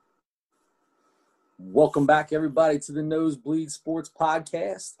Welcome back, everybody, to the Nosebleed Sports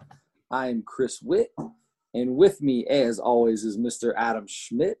Podcast. I am Chris Witt, and with me, as always, is Mr. Adam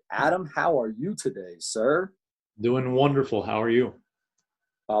Schmidt. Adam, how are you today, sir? Doing wonderful. How are you?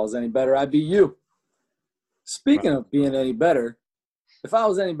 If I was any better, I'd be you. Speaking of being any better, if I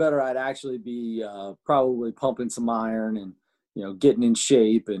was any better, I'd actually be probably pumping some iron and, getting in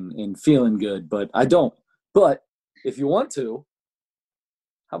shape and feeling good, but I don't. But if you want to,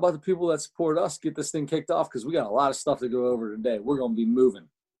 how about the people that support us get this thing kicked off? Because we got a lot of stuff to go over today. We're going to be moving.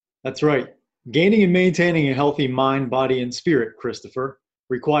 That's right. Gaining and maintaining a healthy mind, body, and spirit, Christopher,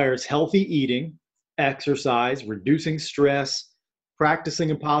 requires healthy eating, exercise, reducing stress,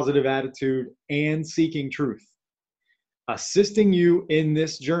 practicing a positive attitude, and seeking truth. Assisting you in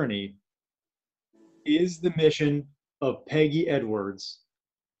this journey is the mission of Peggy Edwards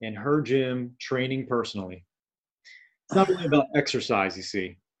and her gym, Training Personally. It's not only about exercise, you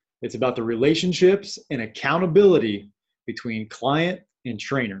see. It's about the relationships and accountability between client and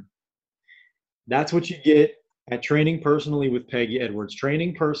trainer. That's what you get at Training Personally with Peggy Edwards.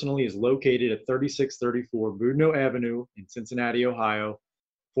 Training Personally is located at 3634 Boudinot Avenue in Cincinnati, Ohio.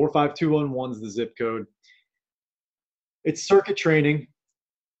 45211 is the zip code. It's circuit training.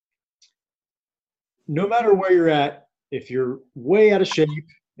 No matter where you're at, if you're way out of shape,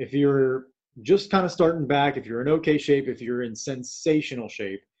 if you're just kind of starting back, if you're in okay shape, if you're in sensational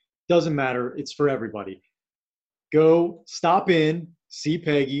shape, doesn't matter. It's for everybody. Go, stop in, see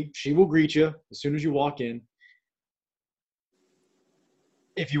Peggy. She will greet you as soon as you walk in.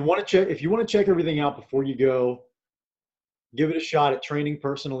 If you want to check everything out before you go, give it a shot at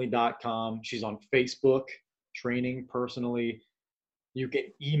trainingpersonally.com. She's on Facebook, Training Personally. You can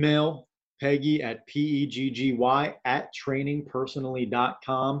email Peggy at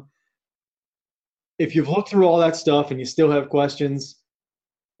PEGGY@trainingpersonally.com. If you've looked through all that stuff and you still have questions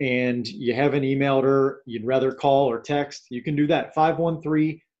and you haven't emailed her, you'd rather call or text, you can do that.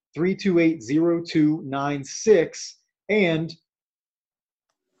 513-328-0296. And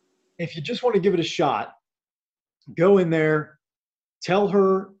if you just want to give it a shot, go in there, tell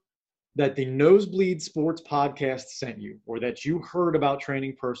her that the Nosebleed Sports Podcast sent you, or that you heard about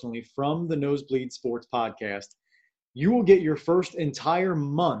Training Personally from the Nosebleed Sports Podcast. You will get your first entire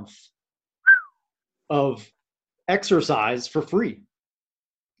month of exercise for free.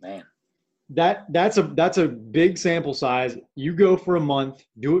 Man, that's a big sample size. You go for a month,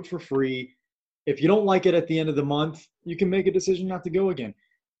 do it for free. If you don't like it at the end of the month, you can make a decision not to go again.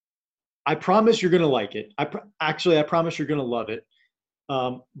 I promise you're going to like it. I promise you're going to love it.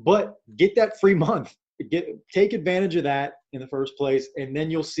 But get that free month. Take advantage of that in the first place, and then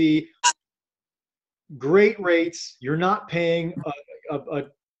you'll see great rates. You're not paying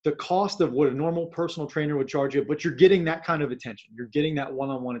the cost of what a normal personal trainer would charge you, but you're getting that kind of attention. You're getting that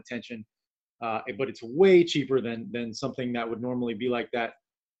one-on-one attention, but it's way cheaper than something that would normally be like that.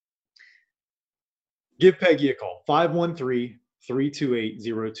 Give Peggy a call,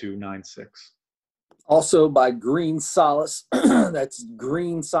 513-328-0296. Also by Green Solace. That's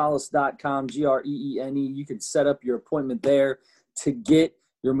greensolace.com, Greene. You can set up your appointment there to get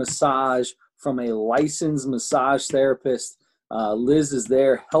your massage from a licensed massage therapist. Liz is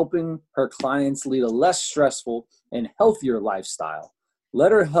there helping her clients lead a less stressful and healthier lifestyle.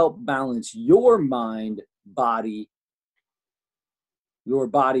 Let her help balance your mind, body,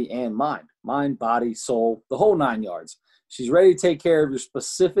 and mind. Mind, body, soul, the whole 9 yards. She's ready to take care of your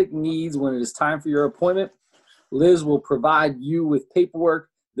specific needs when it is time for your appointment. Liz will provide you with paperwork.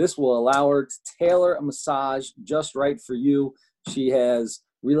 This will allow her to tailor a massage just right for you. She has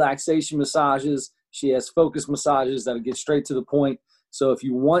relaxation massages. She has focus massages that'll get straight to the point. So if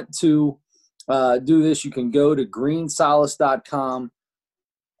you want to do this, you can go to greensolace.com.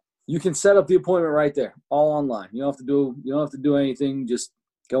 You can set up the appointment right there, all online. You don't have to do anything. Just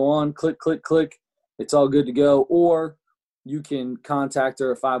go on, click. It's all good to go. Or you can contact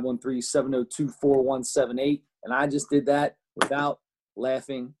her at 513-702-4178. And I just did that without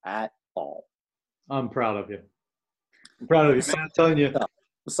laughing at all. I'm proud of you. Man, I'm telling you.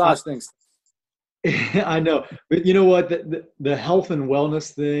 Massage things. I know. But you know what? The health and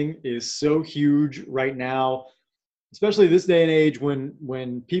wellness thing is so huge right now, especially this day and age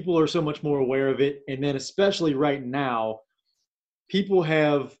when people are so much more aware of it. And then especially right now, people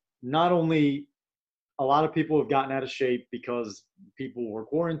have not only – a lot of people have gotten out of shape because people were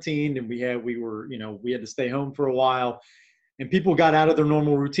quarantined and we had to stay home for a while, and people got out of their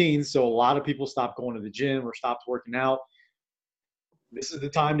normal routines. So a lot of people stopped going to the gym or stopped working out. This is the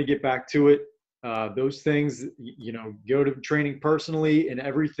time to get back to it. Those things, go to Training Personally, and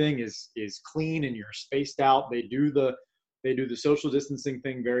everything is clean and you're spaced out. They do the They do the social distancing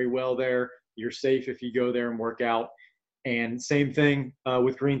thing very well there. You're safe if you go there and work out. And same thing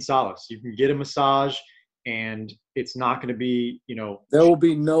with Green Solace. You can get a massage, and it's not going to be, There will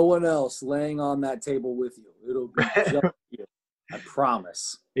be no one else laying on that table with you. It'll be just you. I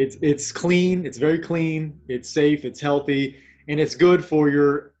promise. It's clean. It's very clean. It's safe. It's healthy, and it's good for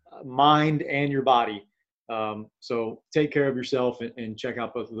your mind and your body. So take care of yourself and check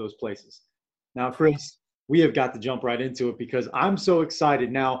out both of those places. Now, Chris, we have got to jump right into it because I'm so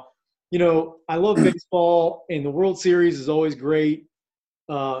excited. Now, I love baseball, and the World Series is always great.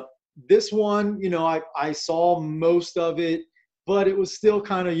 This one, I saw most of it, but it was still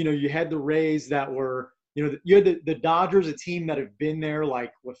kind of, you had the Rays that were, you had the Dodgers, a team that have been there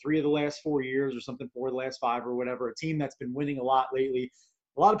like 3 of the last 4 years or something, 4 of the last 5 or whatever, a team that's been winning a lot lately.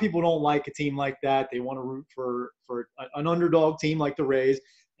 A lot of people don't like a team like that. They want to root for an underdog team like the Rays.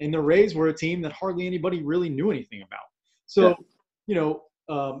 And the Rays were a team that hardly anybody really knew anything about. So,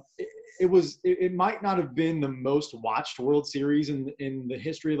 it might not have been the most watched World Series in the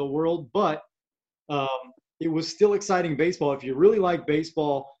history of the world, but it was still exciting baseball. If you really like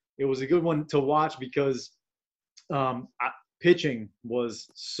baseball, it was a good one to watch because pitching was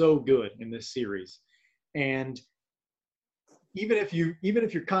so good in this series. And even if you're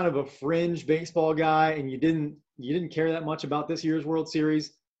kind of a fringe baseball guy and you didn't care that much about this year's World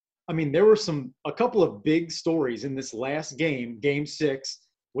Series, I mean, there were a couple of big stories in this last game, Game 6,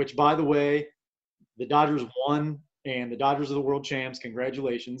 which, by the way, the Dodgers won, and the Dodgers are the world champs.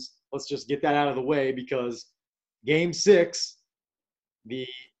 Congratulations. Let's just get that out of the way because Game 6, the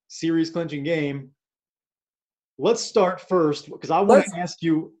series clinching game. Let's start first because I want to ask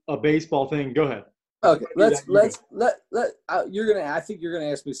you a baseball thing. Go ahead. Okay, I think you're gonna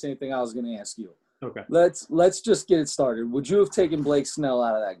ask me the same thing I was gonna ask you. Okay. Let's just get it started. Would you have taken Blake Snell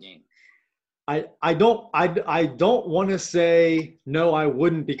out of that game? I don't want to say no, I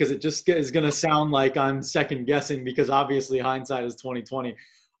wouldn't, because it just is going to sound like I'm second guessing because obviously hindsight is 2020.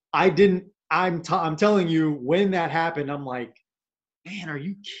 I'm telling you, when that happened, I'm like, man, are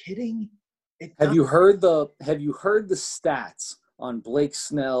you kidding? Have you heard the stats on Blake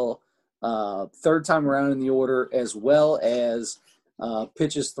Snell third time around in the order, as well as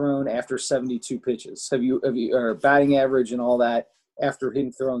pitches thrown after 72 pitches? Have you or batting average and all that after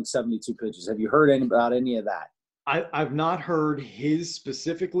him throwing 72 pitches? Have you heard about any of that? I've not heard his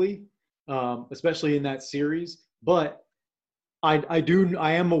specifically, especially in that series, but I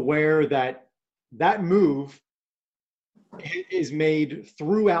am aware that move is made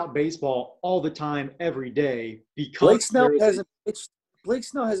throughout baseball all the time, every day, because Blake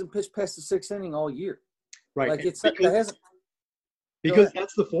Snell hasn't pitched past the 6th inning all year. Right. Like because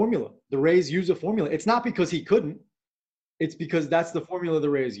that's the formula. The Rays use a formula. It's not because he couldn't. It's because that's the formula the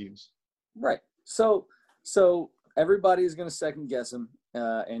Rays use. Right. So everybody is going to second guess him,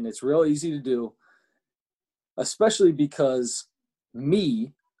 and it's real easy to do, especially because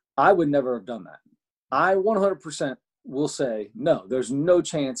I would never have done that. I 100% will say, no, there's no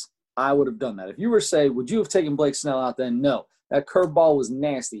chance I would have done that. If you were to say, would you have taken Blake Snell out then? No. That curveball was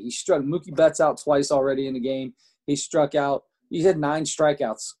nasty. He struck Mookie Betts out twice already in the game. He had 9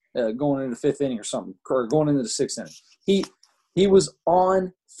 strikeouts going into the 5th inning or something, or going into the 6th inning. He was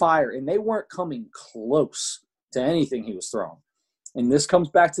on fire, and they weren't coming close to anything he was throwing. And this comes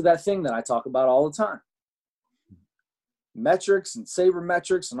back to that thing that I talk about all the time. Metrics and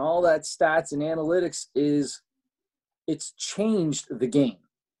sabermetrics and all that stats and analytics it's changed the game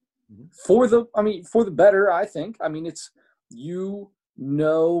for the better, I think. I mean, you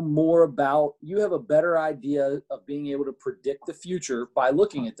have a better idea of being able to predict the future by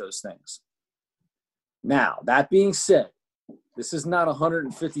looking at those things. Now, that being said, this is not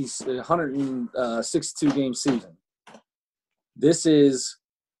 162 game season. This is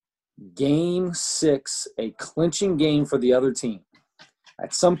Game 6, a clinching game for the other team.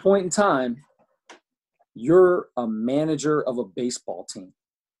 At some point in time, you're a manager of a baseball team.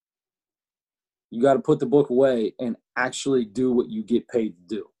 You got to put the book away and actually do what you get paid to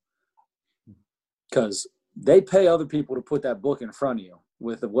do. Because they pay other people to put that book in front of you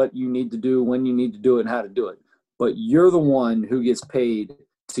with what you need to do, when you need to do it, and how to do it. But you're the one who gets paid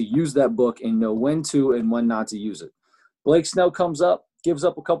to use that book and know when to and when not to use it. Blake Snell comes up, gives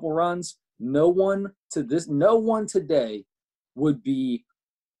up a couple runs. No one today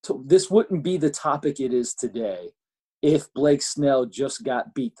this wouldn't be the topic it is today if Blake Snell just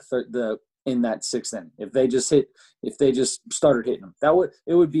got beat in that 6th inning. If they just started hitting him,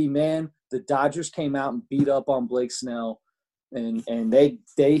 it would be, man, the Dodgers came out and beat up on Blake Snell, and they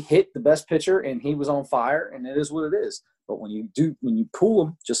hit the best pitcher, and he was on fire, and it is what it is. But when you pull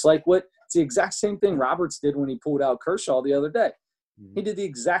him, just like what It's the exact same thing Roberts did when he pulled out Kershaw the other day. Mhm. He did the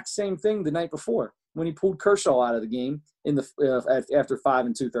exact same thing the night before when he pulled Kershaw out of the game in the after 5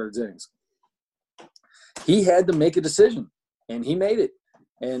 2/3 innings. He had to make a decision, and he made it,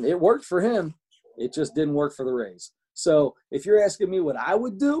 and it worked for him. It just didn't work for the Rays. So if you're asking me what I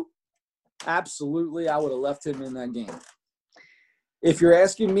would do, absolutely, I would have left him in that game. If you're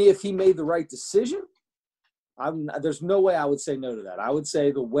asking me if he made the right decision, there's no way I would say no to that. I would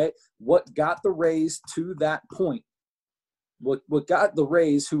say what got the Rays to that point, what got the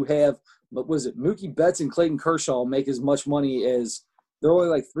Rays, who have, what was it, Mookie Betts and Clayton Kershaw, make as much money as, they're only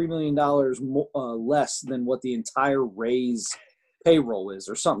like $3 million less than what the entire Rays payroll is,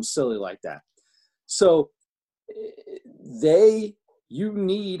 or something silly like that. So you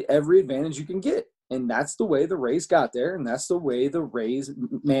need every advantage you can get. And that's the way the Rays got there, and that's the way the Rays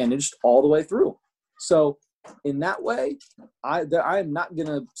managed all the way through. So in that way, I am not going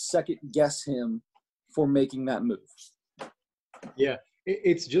to second guess him for making that move. Yeah,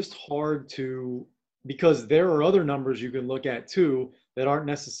 it's just hard because there are other numbers you can look at too that aren't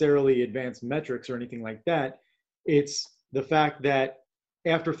necessarily advanced metrics or anything like that. It's the fact that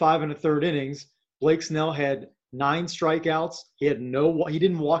after 5 1/3 innings, Blake Snell had 9 strikeouts. He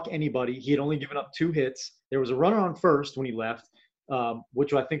didn't walk anybody. He had only given up 2 hits. There was a runner on first when he left,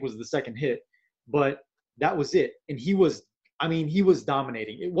 which I think was the second hit, but that was it. And he was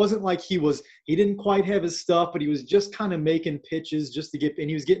dominating. It wasn't like he didn't quite have his stuff, but he was just kind of making pitches just to and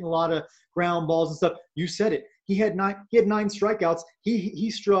he was getting a lot of ground balls and stuff. You said it. He had 9 strikeouts.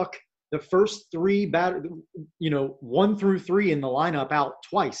 He struck the first 3 1 through 3 in the lineup out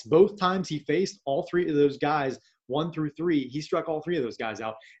twice. Both times he faced all 3 of those guys, 1 through 3. He struck all 3 of those guys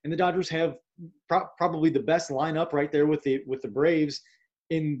out. And the Dodgers have probably the best lineup right there with the Braves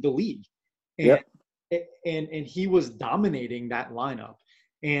in the league. And, yep. and he was dominating that lineup.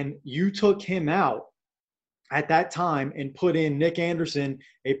 And you took him out at that time and put in Nick Anderson,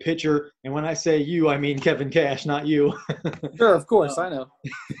 a pitcher. And when I say you, I mean Kevin Cash, not you. Sure, of course, I know.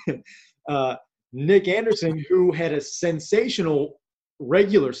 Nick Anderson, who had a sensational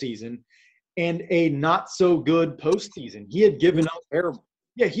regular season and a not so good postseason. He had given up terrible.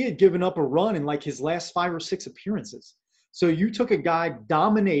 Yeah, he had given up a run in like his last 5 or 6 appearances. So you took a guy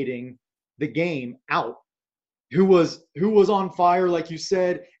dominating the game out, who was on fire, like you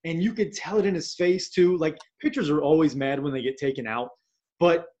said, and you could tell it in his face too. Like, pitchers are always mad when they get taken out,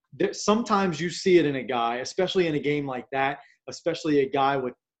 but sometimes you see it in a guy, especially in a game like that, especially a guy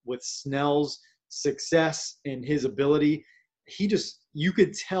with Snell's success and his ability. You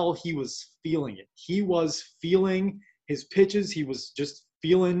could tell he was feeling it. He was feeling his pitches. He was just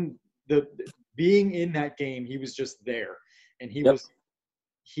feeling being in that game. He was just there, and he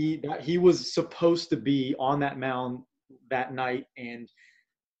was supposed to be on that mound that night, and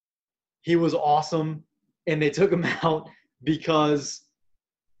he was awesome. And they took him out because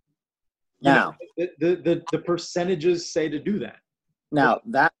the percentages say to do that. Now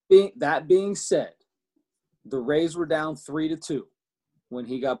that being said, the Rays were down 3-2 when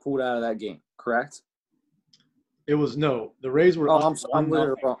he got pulled out of that game. Correct? It was no. The Rays were. I'm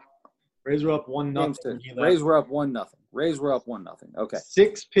wrong. Rays were up 1-0. Rays were up 1-0. Rays were up 1-0. Okay.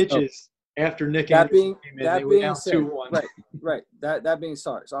 6 pitches after Nick Anderson came in. That being said, right. That being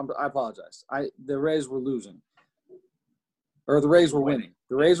sorry. So I apologize. The Rays were losing, or the Rays were winning.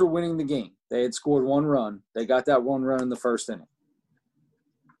 The Rays were winning the game. They had scored 1 run. They got that 1 run in the first inning.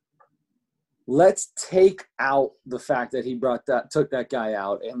 Let's take out the fact that he took that guy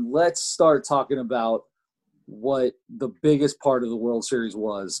out, and let's start talking about what the biggest part of the World Series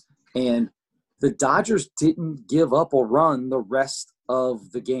was. And the Dodgers didn't give up a run the rest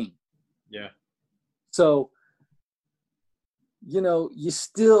of the game. Yeah. So, you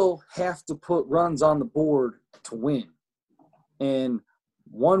still have to put runs on the board to win. And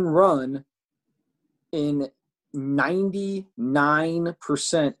 1 run in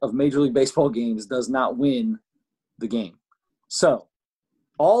 99% of Major League Baseball games does not win the game. So,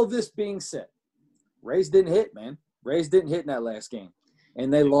 all this being said, Rays didn't hit, man. Rays didn't hit in that last game.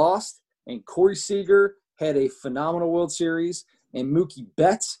 And they lost, and Corey Seager had a phenomenal World Series, and Mookie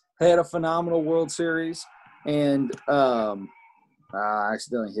Betts had a phenomenal World Series, and I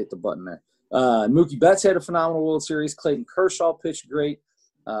accidentally hit the button there. Mookie Betts had a phenomenal World Series. Clayton Kershaw pitched great.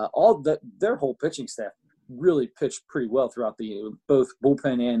 Their whole pitching staff really pitched pretty well throughout both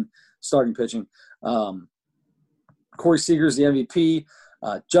bullpen and starting pitching. Corey Seager's the MVP.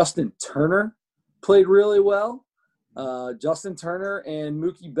 Justin Turner played really well. Justin Turner and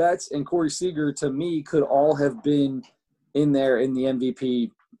Mookie Betts and Corey Seager, to me, could all have been in there in the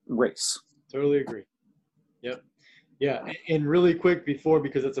MVP race. Totally agree. Yep. Yeah, and really quick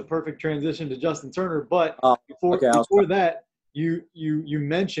because it's a perfect transition to Justin Turner. But okay, before that, you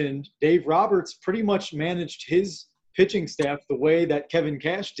mentioned Dave Roberts pretty much managed his pitching staff the way that Kevin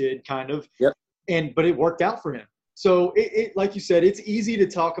Cash did, kind of. Yep. But it worked out for him. So it like you said, it's easy to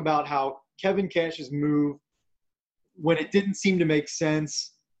talk about how Kevin Cash's move, when it didn't seem to make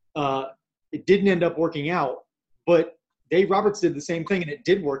sense, it didn't end up working out. But Dave Roberts did the same thing, and it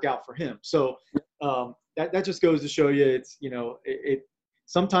did work out for him. So that just goes to show you, it's, it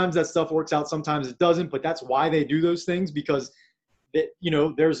sometimes that stuff works out, sometimes it doesn't. But that's why they do those things, because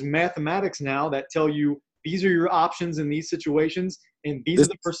there's mathematics now that tell you these are your options in these situations, and these are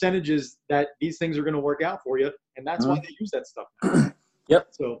the percentages that these things are going to work out for you, and that's why they use that stuff now. Yep.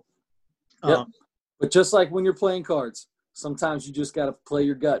 So, but just like when you're playing cards, sometimes you just got to play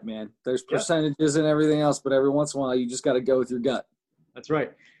your gut, man. There's percentages and everything else, but every once in a while you just got to go with your gut. That's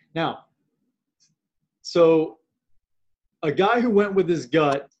right. Now, so a guy who went with his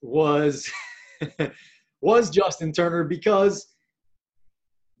gut was Justin Turner, because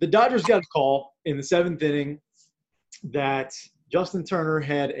the Dodgers got a call in the 7th inning that Justin Turner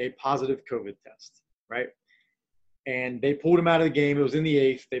had a positive COVID test, right? And they pulled him out of the game. It was in the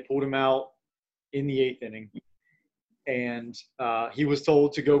 8th. They pulled him out in the 8th inning. And he was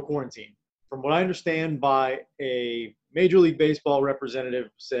told to go quarantine. From what I understand, by a Major League Baseball representative,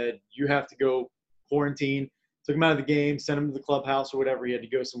 said, you have to go quarantine. Took him out of the game, sent him to the clubhouse or whatever. He had to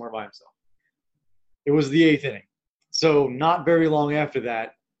go somewhere by himself. It was the 8th inning. So not very long after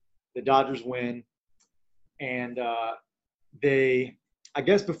that, the Dodgers win. And I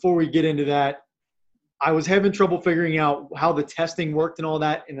guess before we get into that, I was having trouble figuring out how the testing worked and all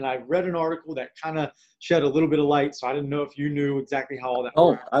that. And then I read an article that kind of shed a little bit of light. So I didn't know if you knew exactly how all that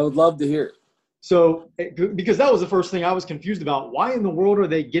worked. I would love to hear it. So, because that was the first thing I was confused about. Why in the world are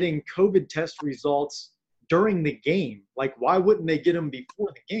they getting COVID test results during the game? Like, why wouldn't they get them before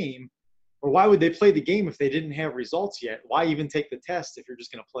the game? Or why would they play the game if they didn't have results yet? Why even take the test if you're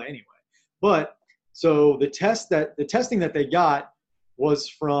just going to play anyway? But so the testing that they got was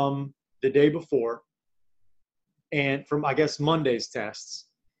from the day before, and from, I guess, Monday's tests.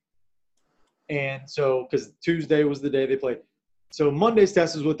 And so, because Tuesday was the day they played. So Monday's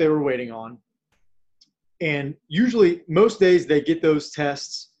test is what they were waiting on. And usually, most days, they get those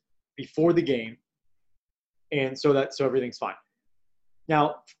tests before the game. And so everything's fine.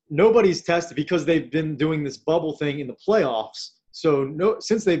 Now, nobody's tested because they've been doing this bubble thing in the playoffs. So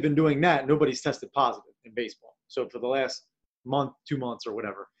since they've been doing that, nobody's tested positive in baseball. So for the last month, 2 months or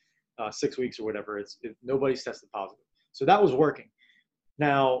whatever, 6 weeks or whatever, nobody's tested positive. So that was working.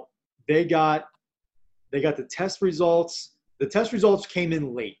 Now, they got the test results. The test results came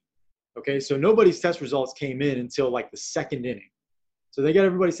in late. Okay, so nobody's test results came in until like the 2nd inning. So they got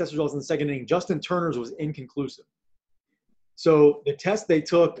everybody's test results in the 2nd inning. Justin Turner's was inconclusive. So the test they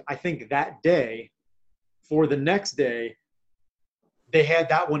took, I think, that day, for the next day, they had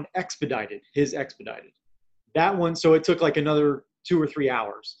that one expedited. That one, so it took like another 2 or 3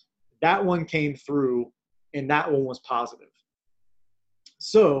 hours. That one came through, and that one was positive.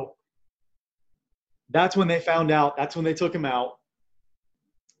 So that's when they found out. That's when they took him out.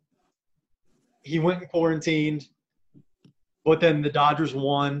 He went and quarantined, but then the Dodgers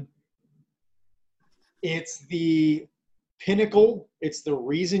won. It's the pinnacle. It's the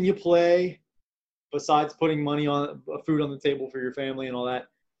reason you play, besides putting money on food on the table for your family and all that.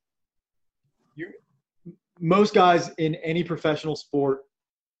 Most guys in any professional sport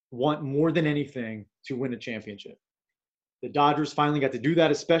want more than anything to win a championship. The Dodgers finally got to do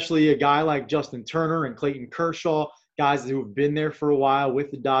that, especially a guy like Justin Turner and Clayton Kershaw, guys who have been there for a while with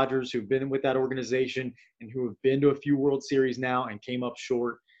the Dodgers, who've been with that organization, and who have been to a few World Series now and came up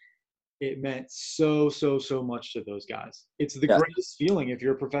short. It meant so, so, so much to those guys. It's the greatest feeling if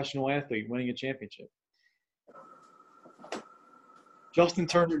you're a professional athlete winning a championship. Justin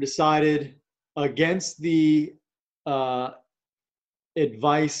Turner decided, against the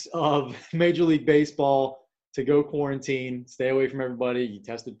advice of Major League Baseball, to go quarantine, stay away from everybody. He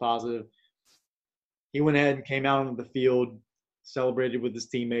tested positive. He went ahead and came out onto the field, celebrated with his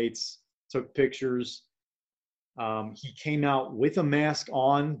teammates, took pictures. He came out with a mask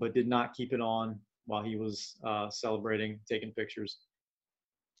on, but did not keep it on while he was celebrating, taking pictures.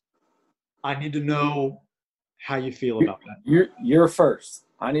 I need to know how you feel about that. You're first.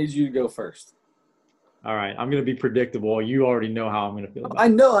 I need you to go first. All right. I'm going to be predictable. You already know how I'm going to feel about it. I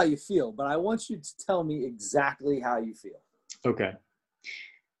know how you feel, but I want you to tell me exactly how you feel. Okay.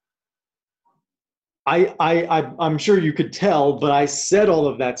 I'm sure you could tell, but I said all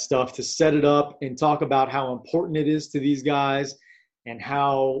of that stuff to set it up and talk about how important it is to these guys, and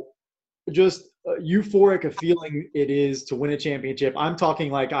how just euphoric a feeling it is to win a championship. I'm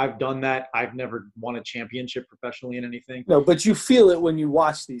talking like I've done that. I've never won a championship professionally in anything. No, but you feel it when you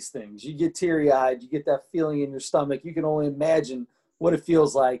watch these things. You get teary-eyed. You get that feeling in your stomach. You can only imagine what it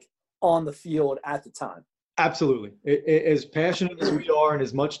feels like on the field at the time. Absolutely. As passionate as we are and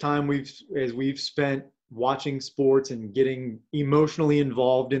as much time we've spent watching sports and getting emotionally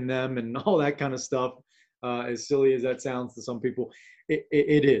involved in them and all that kind of stuff, as silly as that sounds to some people,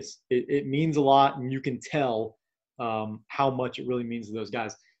 it is. It means a lot, and you can tell how much it really means to those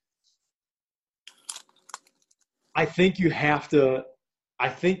guys. I think you have to.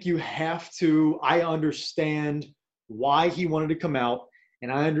 I understand why he wanted to come out,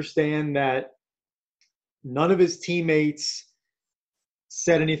 and I understand that none of his teammates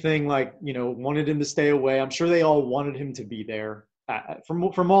said anything like, wanted him to stay away. I'm sure they all wanted him to be there.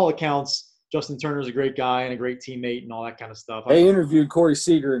 From all accounts, Justin Turner's a great guy and a great teammate and all that kind of stuff. They interviewed Corey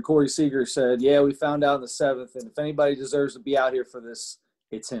Seager, and Corey Seager said, yeah, we found out in the 7th, and if anybody deserves to be out here for this,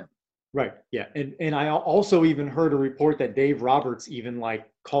 it's him. Right, yeah. And I also even heard a report that Dave Roberts even,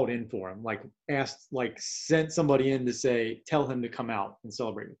 called in for him, sent somebody in to say, tell him to come out and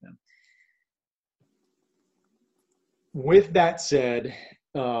celebrate with him. With that said,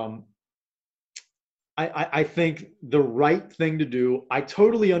 I think the right thing to do, I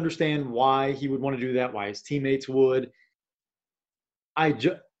totally understand why he would want to do that, why his teammates would.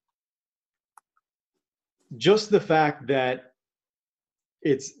 Just the fact that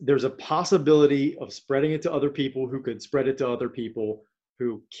there's a possibility of spreading it to other people who could spread it to other people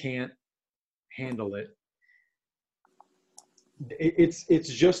who can't handle it. It's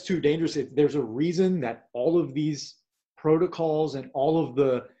just too dangerous. There's a reason that all of these protocols and all of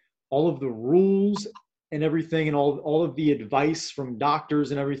the rules and everything and all of the advice from doctors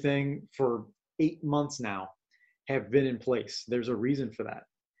and everything for 8 months now have been in place. There's a reason for that.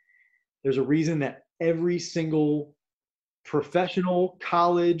 There's a reason that every single professional,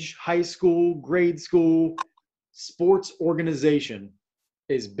 college, high school, grade school, sports organization,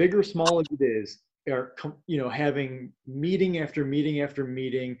 as big or small as it is, are having meeting after meeting after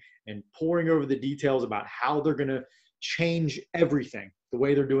meeting and poring over the details about how they're going to change everything, the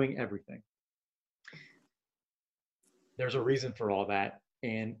way they're doing everything. There's a reason for all that,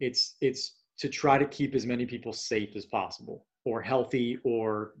 and it's to try to keep as many people safe as possible, or healthy,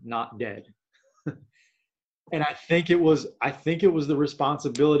 or not dead. And I think it was the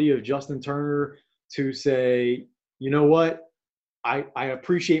responsibility of Justin Turner to say, you know what, I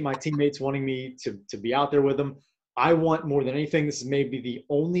appreciate my teammates wanting me to be out there with them. I want more than anything, this is maybe the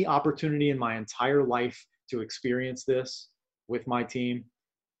only opportunity in my entire life to experience this with my team.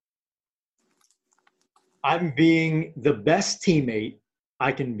 I'm being the best teammate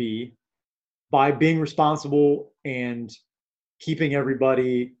I can be by being responsible and keeping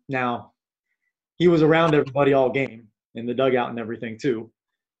everybody. Now, he was around everybody all game in the dugout and everything too.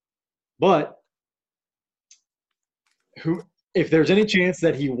 But if there's any chance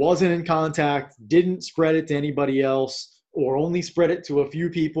that he wasn't in contact, didn't spread it to anybody else, or only spread it to a few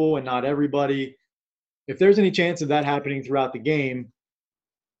people and not everybody, if there's any chance of that happening throughout the game,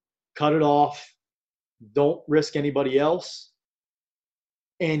 cut it off. Don't risk anybody else.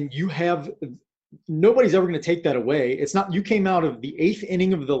 And nobody's ever going to take that away. It's not, you came out of the 8th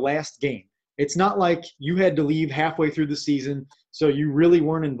inning of the last game. It's not like you had to leave halfway through the season, so you really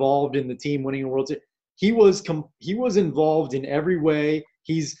weren't involved in the team winning a World Series. He was involved in every way.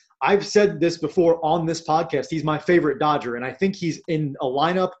 I've said this before on this podcast, he's my favorite Dodger, and I think he's in a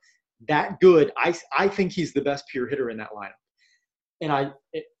lineup that good. I think he's the best pure hitter in that lineup. And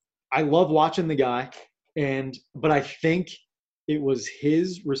I love watching the guy, but I think it was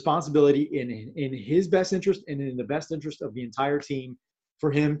his responsibility in his best interest and in the best interest of the entire team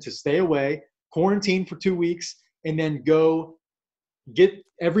for him to stay away, quarantine for 2 weeks, and then go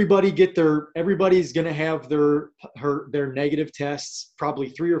everybody's going to have their negative tests, probably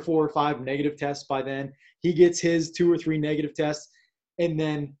 3 or 4 or 5 negative tests by then. He gets his 2 or 3 negative tests. And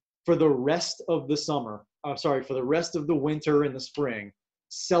then for the rest of the for the rest of the winter and the spring,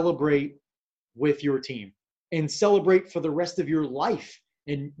 celebrate with your team and celebrate for the rest of your life.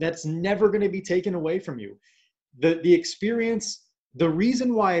 And that's never going to be taken away from you. The experience, the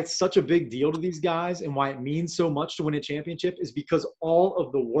reason why it's such a big deal to these guys and why it means so much to win a championship is because all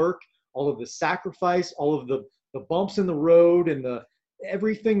of the work, all of the sacrifice, all of the bumps in the road and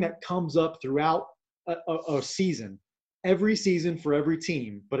everything that comes up throughout a season, every season for every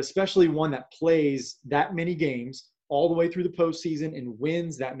team, but especially one that plays that many games all the way through the postseason and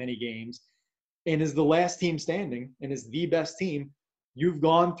wins that many games and is the last team standing and is the best team, you've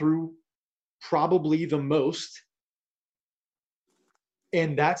gone through probably the most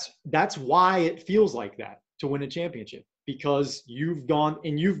And that's why it feels like that to win a championship, because you've gone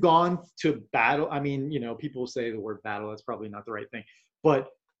to battle. I mean, people say the word battle, that's probably not the right thing, but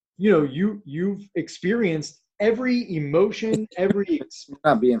you've experienced every emotion,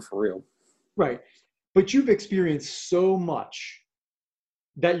 Not being for real. right. But you've experienced so much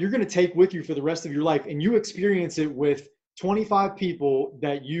that you're going to take with you for the rest of your life. And you experience it with 25 people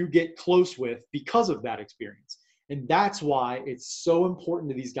that you get close with because of that experience. And that's why it's so important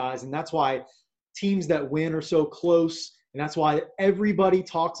to these guys. And that's why teams that win are so close. And that's why everybody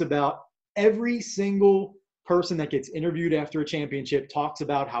talks about, every single person that gets interviewed after a championship talks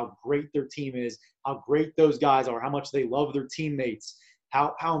about how great their team is, how great those guys are, how much they love their teammates,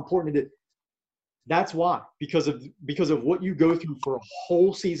 how important it is. That's why, because of what you go through for a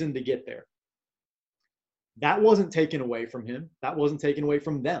whole season to get there. That wasn't taken away from him. That wasn't taken away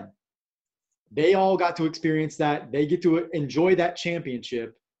from them. They all got to experience that. They get to enjoy that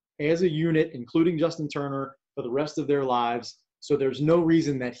championship as a unit, including Justin Turner, for the rest of their lives. So there's no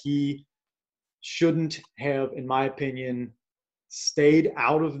reason that he shouldn't have, in my opinion, stayed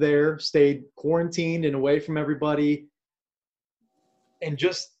out of there, stayed quarantined and away from everybody, and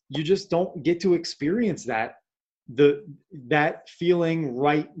you just don't get to experience that feeling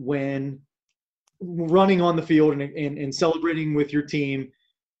right when running on the field and celebrating with your team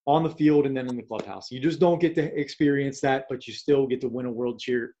on the field and then in the clubhouse. You just don't get to experience that, but you still get to win a World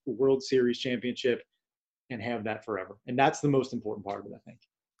Series championship and have that forever. And that's the most important part of it, I think.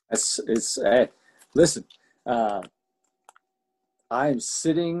 Listen, I was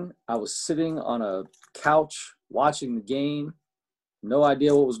sitting on a couch watching the game. No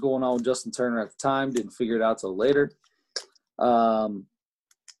idea what was going on with Justin Turner at the time. Didn't figure it out till later.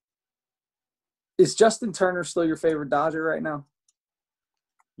 Is Justin Turner still your favorite Dodger right now?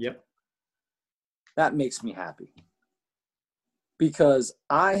 Yep. That makes me happy. Because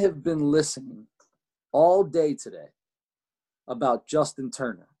I have been listening all day today about Justin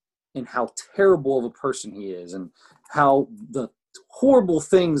Turner and how terrible of a person he is and how the horrible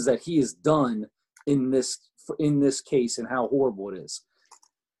things that he has done in this case and how horrible it is.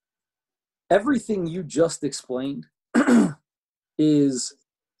 Everything you just explained is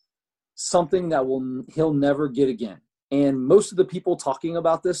something that he'll never get again. And most of the people talking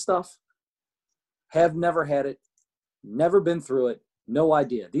about this stuff have never had it, never been through it, no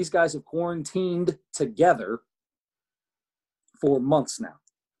idea. These guys have quarantined together for months now.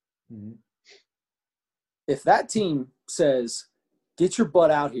 Mm-hmm. If that team says, get your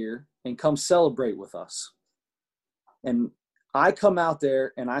butt out here and come celebrate with us, and I come out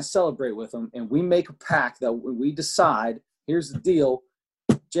there and I celebrate with them, and we make a pact that we decide, here's the deal,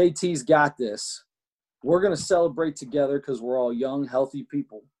 JT's got this. We're going to celebrate together because we're all young, healthy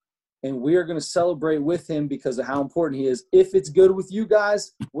people. And we are going to celebrate with him because of how important he is. If it's good with you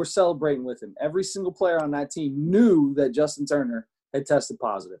guys, we're celebrating with him. Every single player on that team knew that Justin Turner had tested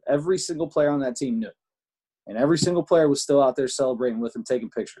positive. Every single player on that team knew. And every single player was still out there celebrating with him,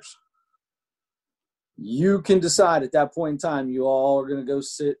 taking pictures. You can decide at that point in time, you all are going to go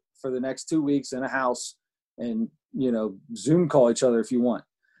sit for the next 2 weeks in a house and, Zoom call each other if you want.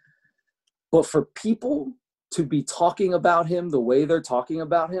 But for people to be talking about him the way they're talking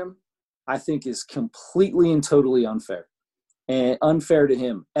about him, I think is completely and totally unfair. And unfair to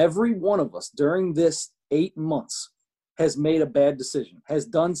him. Every one of us during this 8 months has made a bad decision, has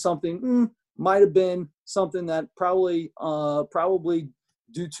done something, might have been something that probably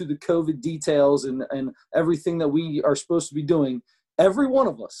due to the COVID details and everything that we are supposed to be doing, every one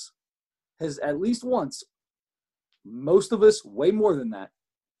of us has at least once, most of us way more than that,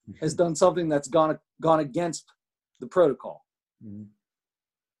 has done something that's gone against the protocol. Mm-hmm.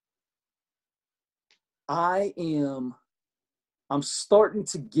 I'm starting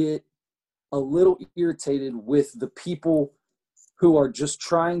to get a little irritated with the people who are just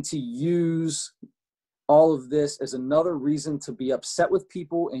trying to use all of this as another reason to be upset with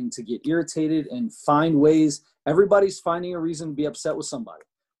people and to get irritated and find ways. Everybody's finding a reason to be upset with somebody,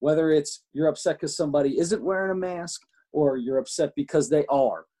 whether it's you're upset because somebody isn't wearing a mask or you're upset because they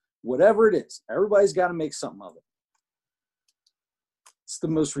are. Whatever it is, everybody's got to make something of it. It's the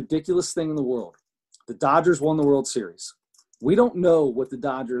most ridiculous thing in the world. The Dodgers won the World Series. We don't know what the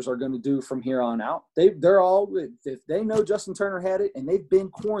Dodgers are going to do from here on out. They're all, if they know Justin Turner had it and they've been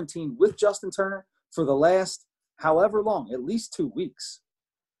quarantined with Justin Turner for the last however long, at least 2 weeks,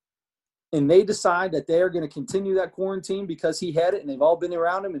 and they decide that they are going to continue that quarantine because he had it and they've all been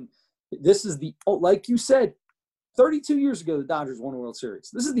around him. And this is like you said, 32 years ago, the Dodgers won a World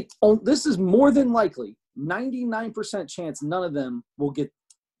Series. This is more than likely 99% chance none of them will get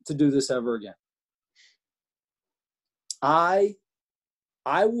to do this ever again. I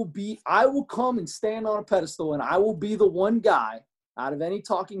I will come and stand on a pedestal, and I will be the one guy out of any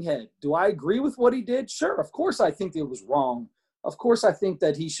talking head. Do I agree with what he did? Sure. Of course I think it was wrong. Of course I think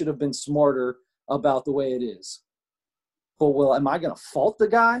that he should have been smarter about the way it is. But am I going to fault the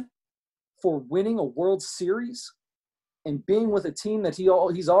guy for winning a World Series and being with a team that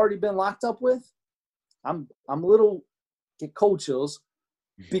he's already been locked up with? I'm a little get cold chills,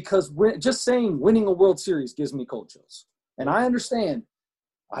 because just saying winning a World Series gives me cold chills. And I understand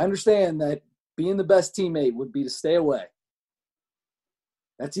that being the best teammate would be to stay away.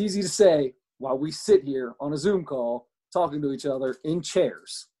 That's easy to say while we sit here on a Zoom call talking to each other in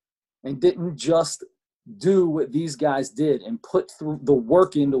chairs and didn't just do what these guys did and put through the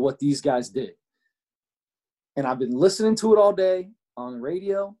work into what these guys did. And I've been listening to it all day on the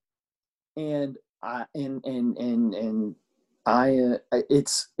radio, and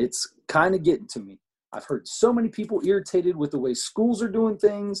it's kind of getting to me. I've heard so many people irritated with the way schools are doing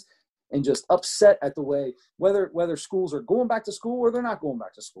things and just upset at the way whether schools are going back to school or they're not going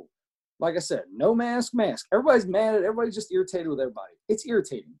back to school. Like I said, no mask. Everybody's mad at everybody's just irritated with everybody. It's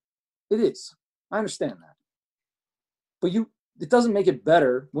irritating. It is. I understand that. But it doesn't make it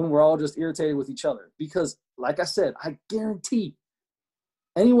better when we're all just irritated with each other, because like I said, I guarantee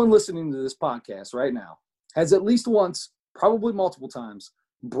anyone listening to this podcast right now has at least once, probably multiple times,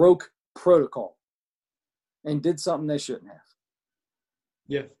 broke protocol and did something they shouldn't have.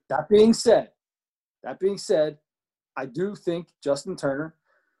 Yeah. That being said, I do think Justin Turner,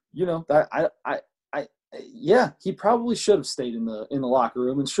 he probably should have stayed in the locker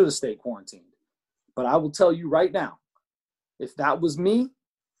room and should have stayed quarantined. But I will tell you right now, if that was me,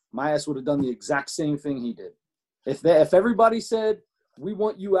 my ass would have done the exact same thing he did. If everybody said, we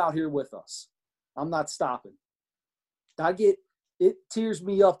want you out here with us, I'm not stopping. It tears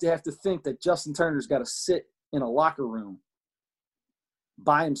me up to have to think that Justin Turner's got to sit in a locker room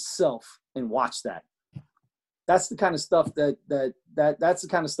by himself and watch that. That's the kind of stuff that's the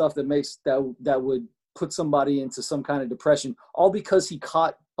kind of stuff that makes that would put somebody into some kind of depression, all because he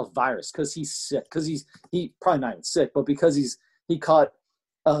caught a virus, because he's sick, because he probably not even sick, but because he caught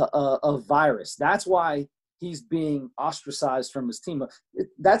a virus. That's why he's being ostracized from his team.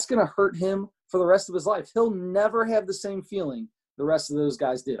 That's going to hurt him for the rest of his life. He'll never have the same feeling the rest of those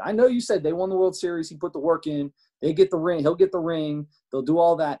guys did. I know you said they won the World Series. He put the work in. They get the ring. He'll get the ring. They'll do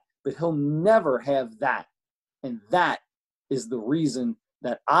all that. But he'll never have that. And that is the reason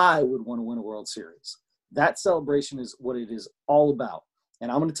that I would want to win a World Series. That celebration is what it is all about. And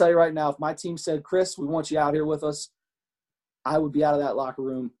I'm going to tell you right now, if my team said, Chris, we want you out here with us, I would be out of that locker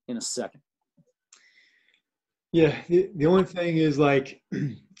room in a second. Yeah, the only thing is, like,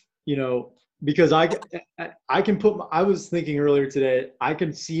 because I was thinking earlier today, I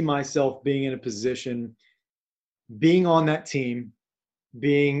can see myself being in a position, being on that team,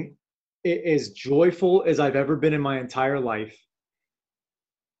 being as joyful as I've ever been in my entire life,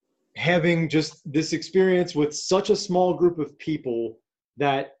 having just this experience with such a small group of people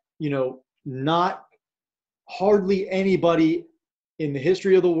that, not hardly anybody in the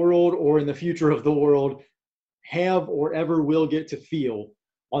history of the world or in the future of the world have or ever will get to feel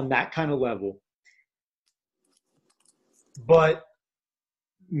on that kind of level. But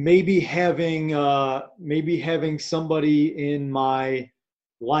maybe having somebody in my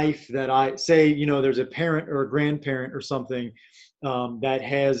life that I say, there's a parent or a grandparent or something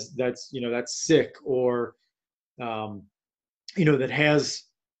that's sick, or that has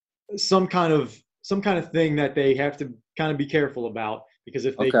some kind of thing that they have to kind of be careful about, because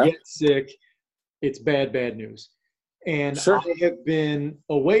if they get sick, it's bad news. And sure. I have been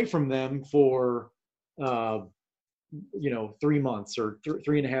away from them for 3 months or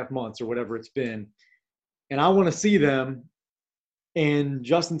 3.5 months or whatever it's been, and I want to see them. And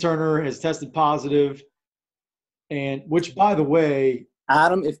Justin Turner has tested positive, and which, by the way,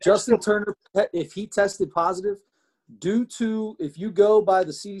 Adam, if Justin Turner, if he tested positive, if you go by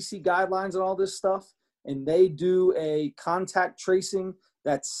the CDC guidelines and all this stuff, and they do a contact tracing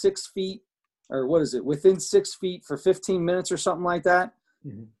that's 6 feet, or what is it, within 6 feet for 15 minutes or something like that,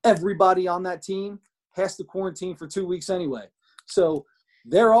 everybody on that team has to quarantine for 2 weeks anyway. So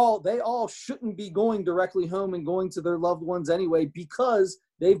they all shouldn't be going directly home and going to their loved ones anyway, because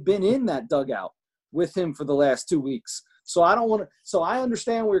they've been in that dugout with him for the last 2 weeks. So I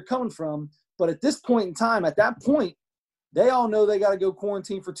understand where you're coming from, but at this point in time, at that point, they all know they got to go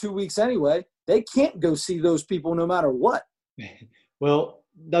quarantine for 2 weeks anyway. They can't go see those people no matter what. Well,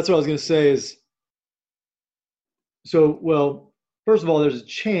 that's what I was going to say is, first of all, there's a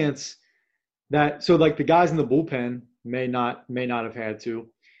chance that, like, the guys in the bullpen may not have had to.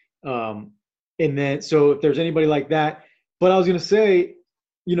 And then, so if there's anybody like that, but I was going to say,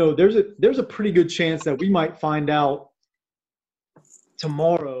 there's a pretty good chance that we might find out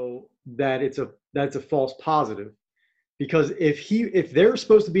tomorrow that it's a false positive. Because if they're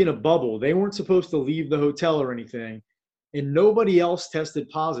supposed to be in a bubble, they weren't supposed to leave the hotel or anything, and nobody else tested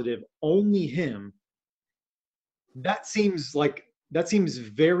positive, only him. That seems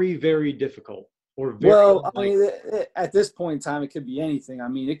very, very difficult, or very Well, I unlikely. mean, at this point in time, it could be anything. I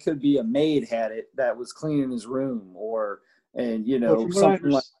mean, it could be a maid had it that was cleaning his room, and Well, from what I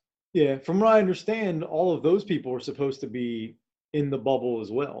something like. understand, yeah, from what I understand, all of those people were supposed to be in the bubble as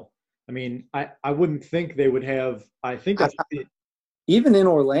well. I mean, I wouldn't think they would have. I think I, I Even in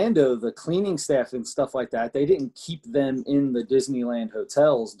Orlando, the cleaning staff and stuff like that, they didn't keep them in the Disneyland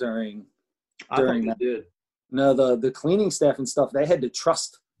hotels thought during they that. did. No, the cleaning staff and stuff, they had to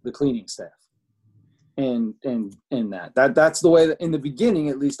trust the cleaning staff. And that's the way that in the beginning,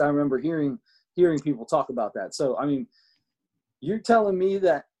 at least I remember hearing people talk about that. So I mean, you're telling me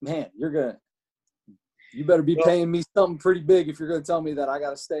that, man, you better be Well, paying me something pretty big if you're going to tell me that I got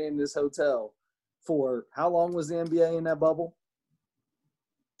to stay in this hotel for how long was the NBA in that bubble?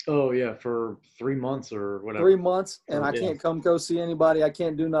 oh yeah, for 3 months or Three whatever. months, and I Yeah. can't come go see anybody. I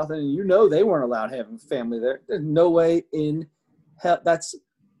can't do nothing. And they weren't allowed having family there. There's no way in hell no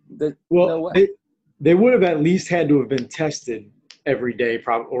Well, way. they would have at least had to have been tested every day,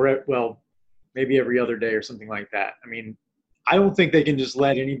 probably, or well, maybe every other day or something like that. I mean, I don't think they can just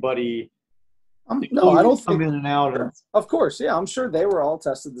let anybody No, I totally don't come think. in and out. And Of course, yeah, I'm sure they were all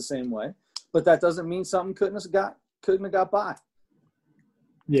tested the same way, but that doesn't mean something couldn't have got by.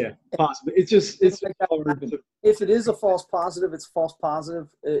 yeah, possibly. It's hard to. If it is a false positive, it's false positive.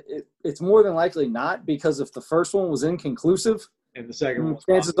 It's more than likely not, because if the first one was inconclusive, And the second one was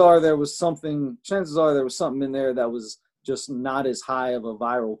chances positive. are there was something. Chances are there was something in there that was just not as high of a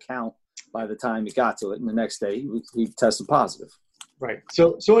viral count by the time he got to it. And the next day, he tested positive. Right.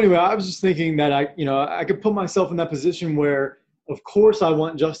 So anyway, I was just thinking that I could put myself in that position where, of course, I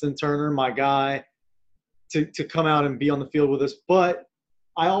want Justin Turner, my guy, to come out and be on the field with us, but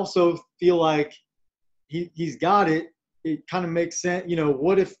I also feel like he's got it. It kind of makes sense.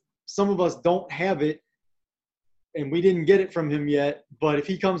 What if some of us don't have it and we didn't get it from him yet, but if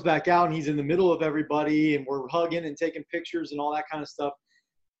he comes back out and he's in the middle of everybody and we're hugging and taking pictures and all that kind of stuff,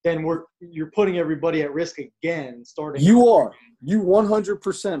 then you're putting everybody at risk again, starting. You are. You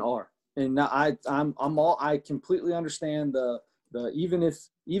 100% are. And I completely understand the even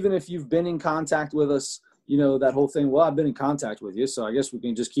if you've been in contact with us, that whole thing. Well, I've been in contact with you, so I guess we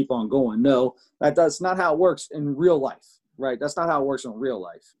can just keep on going. No, that's not how it works in real life, right? That's not how it works in real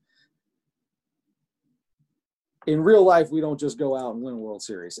life. In real life, we don't just go out and win a World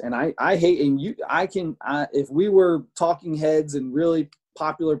Series. And I hate, and if we were talking heads and really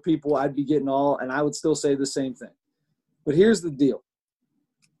popular people, I'd be getting all, and I would still say the same thing. But here's the deal.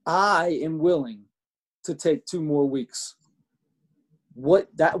 I am willing to take 2 more weeks. What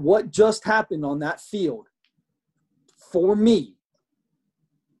just happened on that field, for me,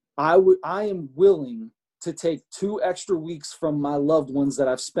 I am willing to take 2 extra weeks from my loved ones that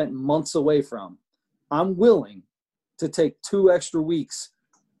I've spent months away from. I'm willing to take 2 extra weeks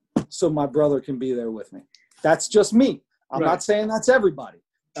so my brother can be there with me. That's just me. I'm not saying that's everybody.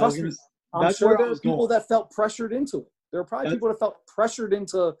 Trust me. I'm sure there are people that felt pressured into it. There are probably people that felt pressured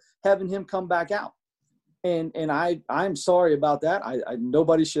into having him come back out. And I'm sorry about that.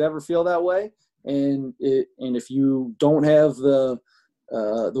 Nobody should ever feel that way. And if you don't have the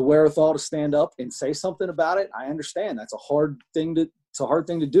wherewithal to stand up and say something about it, I understand. That's a hard thing to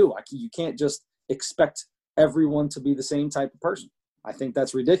do. You can't just expect everyone to be the same type of person. I think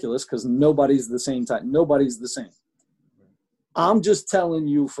that's ridiculous, because nobody's the same type. Nobody's the same. I'm just telling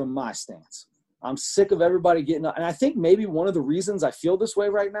you from my stance. I'm sick of everybody getting up. And I think maybe one of the reasons I feel this way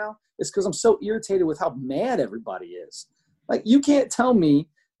right now is because I'm so irritated with how mad everybody is. Like, you can't tell me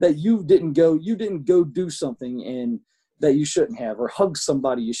that you didn't go do something and that you shouldn't have, or hug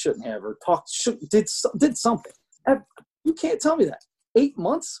somebody you shouldn't have, or did something. You can't tell me that. 8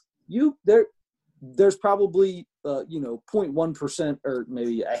 months, there's probably 0.1% or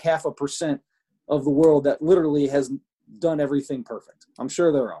maybe a 0.5% of the world that literally has done everything perfect. I'm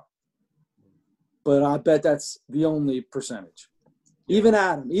sure there are, but I bet that's the only percentage. Even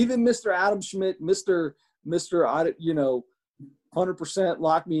Mr. Adam Schmidt, Mr. 100%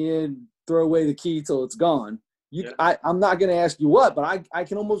 lock me in, throw away the key till it's gone. I'm not going to ask you what, but I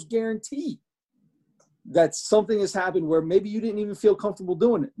can almost guarantee that something has happened where maybe you didn't even feel comfortable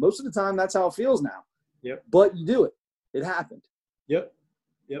doing it. Most of the time, that's how it feels now. Yep. But you do it. It happened. Yep.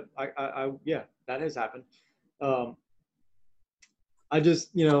 Yeah, that has happened. I just,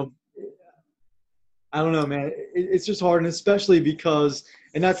 I don't know, man. It's just hard, and especially because,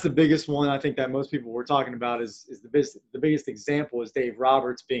 and that's the biggest one I think that most people were talking about is the biggest example is Dave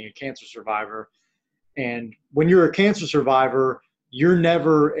Roberts being a cancer survivor. And when you're a cancer survivor, you're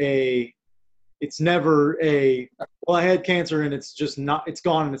never it's never well, I had cancer and it's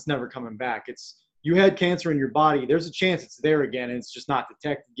gone and it's never coming back. It's, you had cancer in your body. There's a chance it's there again and it's just not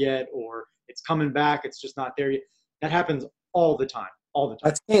detected yet, or it's coming back. It's just not there yet. That happens all the time.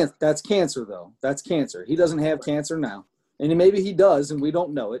 That's cancer, though. That's cancer. He doesn't have cancer now. And maybe he does, and we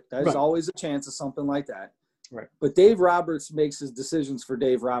don't know it. There's always a chance of something like that. Right. But Dave Roberts makes his decisions for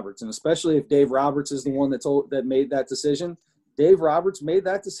Dave Roberts. And especially if Dave Roberts is the one that made that decision, Dave Roberts made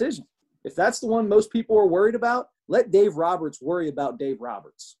that decision. If that's the one most people are worried about, let Dave Roberts worry about Dave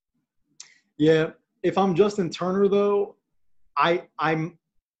Roberts. Yeah. If I'm Justin Turner, though, I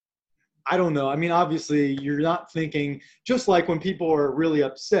don't know. I mean, obviously, you're not thinking, just like when people are really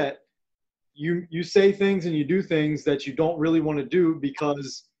upset, you say things and you do things that you don't really want to do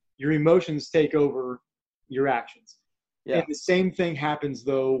because your emotions take over your actions. Yeah. And the same thing happens,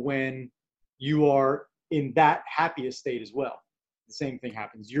 though, when you are in that happiest state as well. The same thing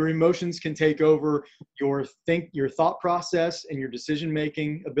happens. Your emotions can take over your thought process and your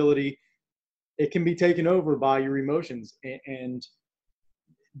decision-making ability. It can be taken over by your emotions. And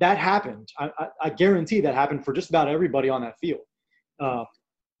that happened. I guarantee that happened for just about everybody on that field. But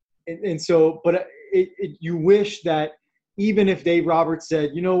you wish that even if Dave Roberts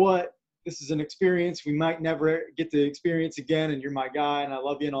said, you know what, this is an experience we might never get to experience again, and you're my guy, and I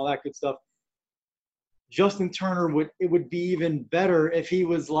love you, and all that good stuff. Justin Turner it would be even better if he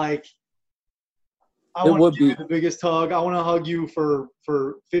was like, I want to give you the biggest hug. I want to hug you for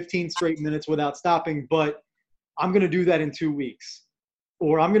 15 straight minutes without stopping, but I'm going to do that in 2 weeks.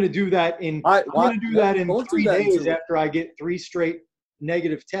 Or I'm going to do that in 3 days after I get 3 straight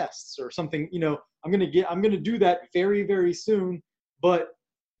negative tests or something. You know, I'm going to do that very, very soon. But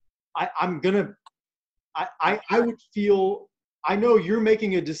I would feel, I know you're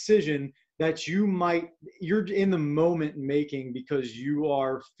making a decision that you're in the moment making because you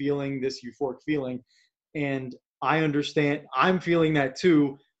are feeling this euphoric feeling. And I understand, I'm feeling that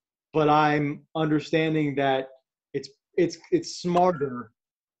too, but I'm understanding that it's smarter.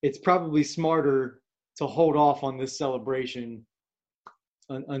 It's probably smarter to hold off on this celebration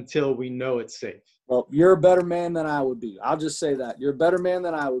until we know it's safe. Well, you're a better man than I would be. I'll just say that. You're a better man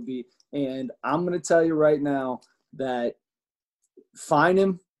than I would be. And I'm going to tell you right now that fine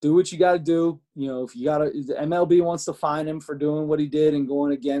him, do what you got to do. You know, if you got to, the MLB wants to fine him for doing what he did and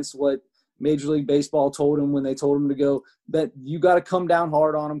going against what Major League Baseball told him when they told him to go, that you got to come down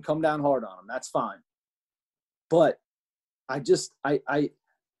hard on him, That's fine. But I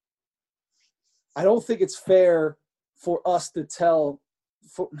don't think it's fair for us to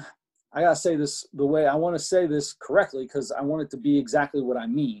I got to say this the way I want to say this correctly because I want it to be exactly what I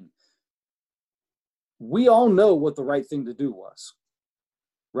mean. We all know what the right thing to do was,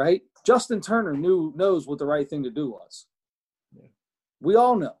 right? Justin Turner knows what the right thing to do was. Yeah. We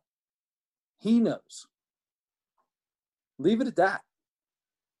all know. He knows. Leave it at that.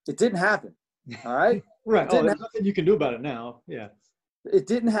 It didn't happen, all right? Right. There's nothing you can do about it now. Yeah. It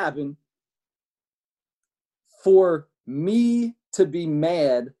didn't happen. For me to be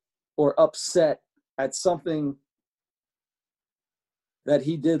mad or upset at something that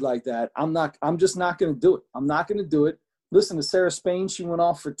he did like that, I'm just not going to do it. I'm not going to do it. Listen to Sarah Spain. She went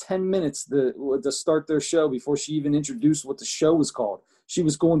off for 10 minutes to start their show before she even introduced what the show was called. She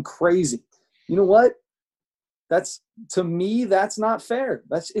was going crazy. You know what? To me, that's not fair.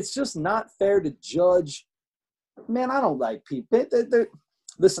 It's just not fair to judge. Man, I don't like people.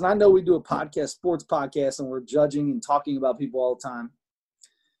 Listen, I know we do a sports podcast, and we're judging and talking about people all the time.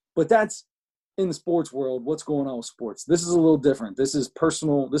 But that's in the sports world, what's going on with sports. This is a little different. This is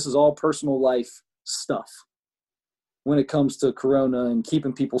personal. This is all personal life stuff when it comes to Corona and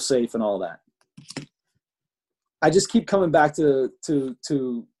keeping people safe and all that. I just keep coming back to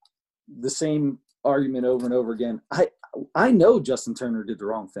the same argument over and over again. I know Justin Turner did the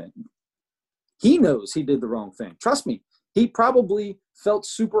wrong thing. He knows he did the wrong thing. Trust me. He probably felt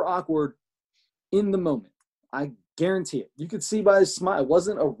super awkward in the moment. I guarantee it. You could see by his smile. It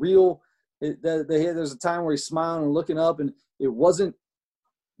wasn't a real there's a time where he's smiling and looking up, and it wasn't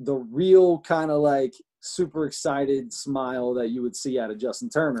the real kind of like super excited smile that you would see out of Justin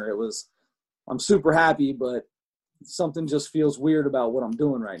Turner. It was, I'm super happy, but something just feels weird about what I'm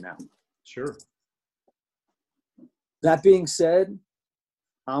doing right now. Sure. That being said,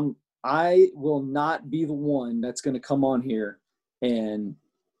 I will not be the one that's going to come on here and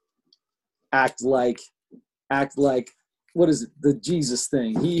act like what is it? The Jesus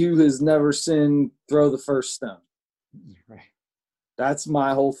thing. He who has never sinned, throw the first stone. Right. That's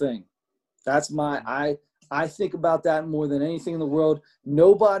my whole thing. That's I think about that more than anything in the world.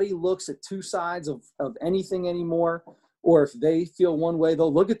 Nobody looks at two sides of anything anymore. Or if they feel one way,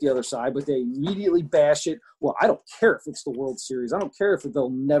 they'll look at the other side, but they immediately bash it. Well, I don't care if it's the World Series. I don't care if they'll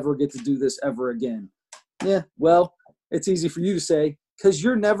never get to do this ever again. Yeah, well, it's easy for you to say because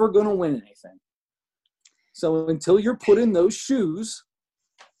you're never going to win anything. So until you're put in those shoes,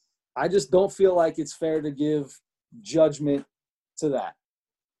 I just don't feel like it's fair to give judgment to that.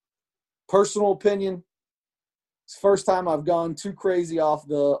 Personal opinion, it's the first time I've gone too crazy off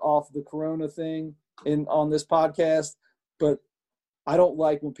the Corona thing on this podcast, but I don't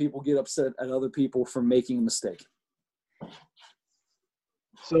like when people get upset at other people for making a mistake.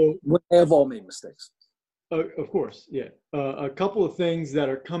 So they have all made mistakes. Of course, yeah. A couple of things that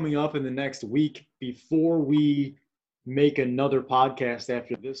are coming up in the next week before we make another podcast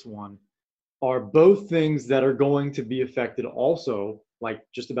after this one are both things that are going to be affected also, like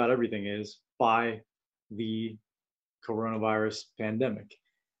just about everything is, by the coronavirus pandemic.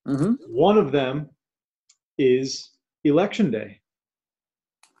 Mm-hmm. One of them is Election Day.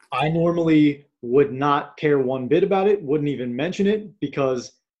 I normally would not care one bit about it, wouldn't even mention it,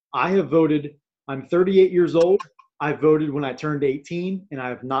 because I have voted. I'm 38 years old. I voted when I turned 18, and I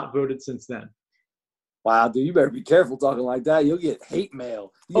have not voted since then. Wow, dude, you better be careful talking like that. You'll get hate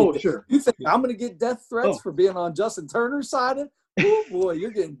mail. Sure. You think I'm going to get death threats for being on Justin Turner's side? Oh, boy,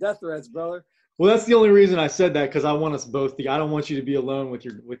 you're getting death threats, brother. Well, that's the only reason I said that, because I want us both to. I don't want you to be alone with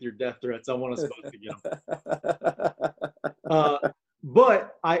your death threats. I want us both to get them.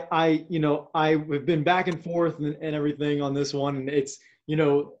 But I've been back and forth and everything on this one, and it's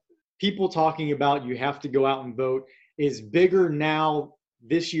people talking about you have to go out and vote is bigger now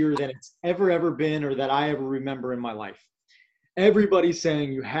this year than it's ever been or that I ever remember in my life. Everybody's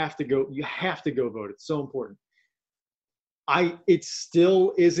saying you have to go vote. It's so important. It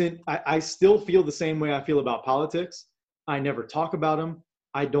still isn't. I still feel the same way I feel about politics. I never talk about them.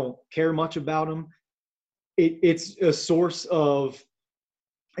 I don't care much about them. It's a source of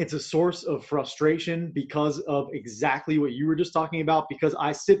frustration because of exactly what you were just talking about, because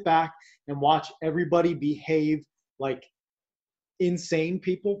I sit back and watch everybody behave like insane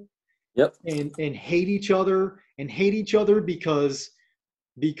people. Yep. And hate each other because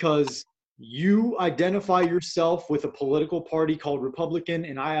you identify yourself with a political party called Republican,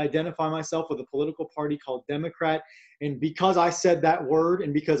 and I identify myself with a political party called Democrat. And because I said that word,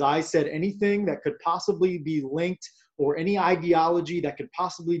 and because I said anything that could possibly be linked, or any ideology that could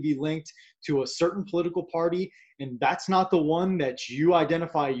possibly be linked to a certain political party, and that's not the one that you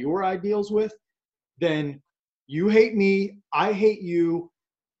identify your ideals with, then you hate me, I hate you,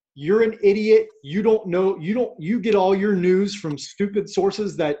 you're an idiot, you get all your news from stupid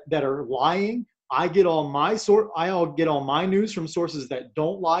sources that are lying. I'll get all my news from sources that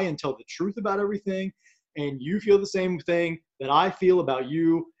don't lie and tell the truth about everything, and you feel the same thing that I feel about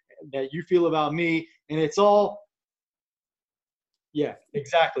you, that you feel about me, and it's all. Yeah,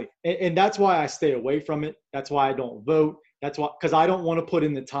 exactly. And that's why I stay away from it. That's why I don't vote. That's why, because I don't want to put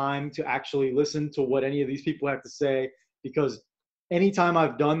in the time to actually listen to what any of these people have to say, because anytime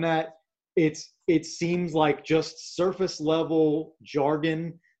I've done that, it seems like just surface level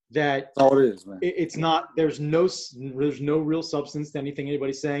jargon that all it is, man. It's not, there's no real substance to anything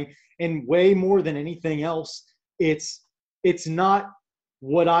anybody's saying. And way more than anything else, it's not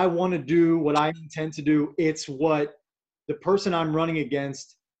what I want to do, what I intend to do. It's what the person I'm running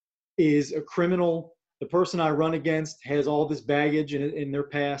against is a criminal. The person I run against has all this baggage in their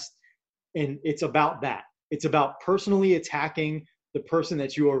past. And it's about that. It's about personally attacking the person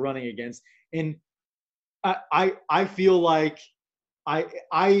that you are running against. And I feel like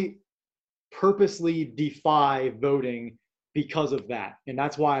I purposely defy voting because of that. And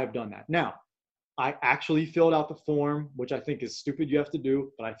that's why I've done that. Now, I actually filled out the form, which I think is stupid you have to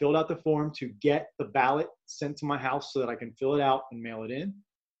do, but I filled out the form to get the ballot sent to my house so that I can fill it out and mail it in.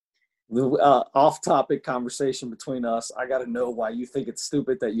 The off-topic conversation between us, I got to know why you think it's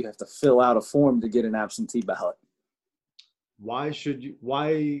stupid that you have to fill out a form to get an absentee ballot. Why shouldn't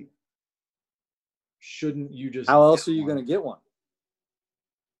you just... How else are you going to get one?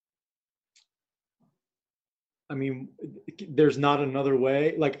 I mean, there's not another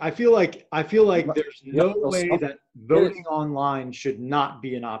way. Like, I feel like there's no way that voting online should not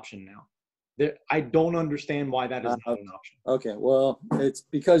be an option now. I don't understand why that is not an option. Okay, well, it's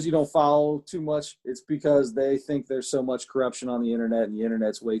because you don't follow too much. It's because they think there's so much corruption on the internet, and the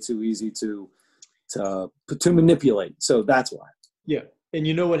internet's way too easy to manipulate. So that's why. Yeah, and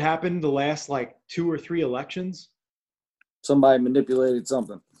you know what happened the last 2 or 3 elections? Somebody manipulated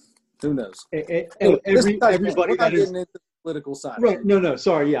something. Who knows? Everybody we're not that is getting into the political side. right. No.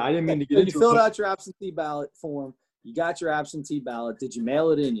 Sorry. Yeah, I didn't mean to get into it. You filled out your absentee ballot form. You got your absentee ballot. Did you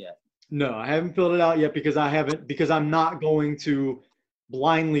mail it in yet? No, I haven't filled it out yet because I'm not going to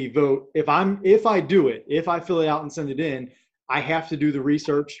blindly vote. If I do it, if I fill it out and send it in, I have to do the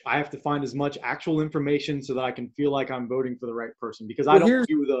research. I have to find as much actual information so that I can feel like I'm voting for the right person, because I don't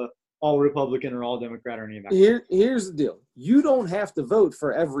do the all Republican or all Democrat or any of that. Here's the deal. You don't have to vote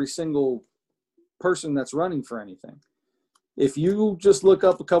for every single person that's running for anything. If you just look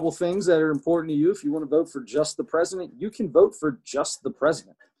up a couple things that are important to you, if you want to vote for just the president, you can vote for just the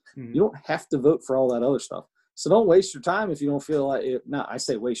president. Mm-hmm. You don't have to vote for all that other stuff. So don't waste your time if you don't feel like it. Now, I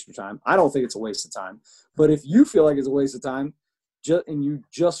say waste your time. I don't think it's a waste of time. But if you feel like it's a waste of time and you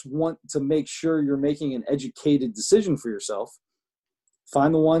just want to make sure you're making an educated decision for yourself,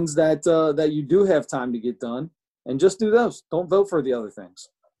 find the ones that you do have time to get done and just do those. Don't vote for the other things.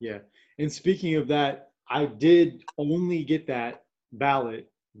 Yeah. And speaking of that, I did only get that ballot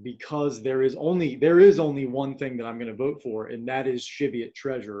because there is only one thing that I'm going to vote for, and that is Cheviot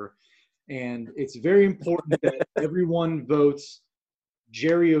treasurer. And it's very important that everyone votes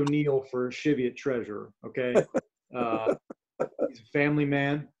Jerry O'Neill for Cheviot treasurer. Okay, he's a family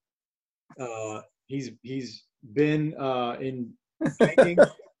man. He's been in banking.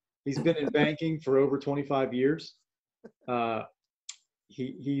 He's been in banking for over 25 years.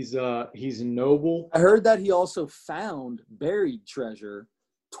 He's noble. I heard that he also found buried treasure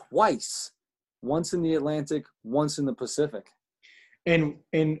twice, once in the Atlantic, once in the Pacific. And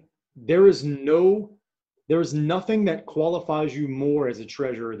there is nothing that qualifies you more as a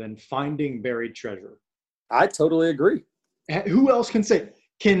treasurer than finding buried treasure. I totally agree. Who else can say?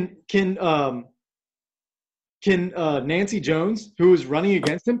 Can Nancy Jones, who is running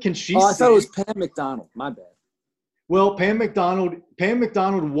against him, can she? Oh, I thought it was Pam McDonald. My bad. Well, Pam McDonald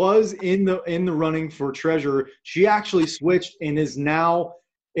was in the running for treasurer. She actually switched and is now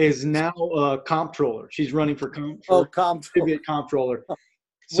a comptroller. She's running for comptroller.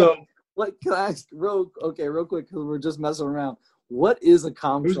 So, can I ask real quick, because we're just messing around. What is a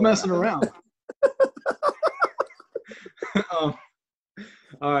comptroller? Who's messing around?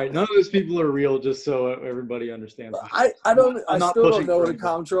 All right, none of those people are real, just so everybody understands. I still don't know what a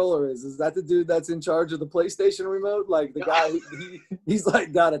comptroller is. Is that the dude that's in charge of the PlayStation remote? Like the guy, he's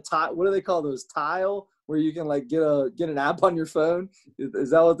like got a tile. What do they call those? Tile, where you can like get an app on your phone. Is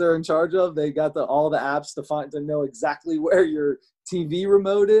that what they're in charge of? They got all the apps to know exactly where your TV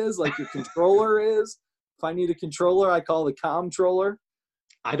remote is, like your controller is. If I need a controller, I call the comptroller.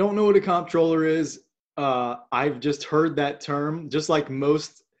 I don't know what a comptroller is. I've just heard that term. Just like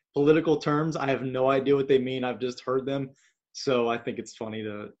most political terms, I have no idea what they mean. I've just heard them. So I think it's funny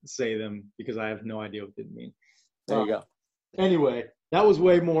to say them because I have no idea what they mean. There you go. Anyway, that was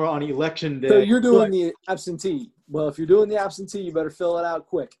way more on election day. So you're doing the absentee. Well, if you're doing the absentee, you better fill it out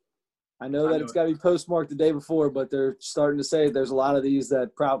quick. I know that it's got to be postmarked the day before, but they're starting to say there's a lot of these that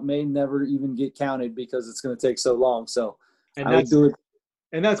may never even get counted because it's going to take so long. So I would do it.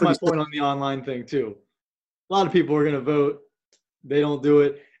 And that's my point on the online thing too. A lot of people are going to vote. They don't do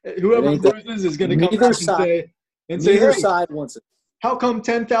it. Whoever loses is going to come back and say, neither side wants it. How come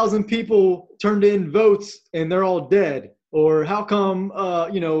 10,000 people turned in votes and they're all dead? Or how come,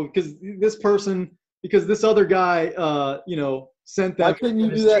 because this other guy, sent that. Why couldn't you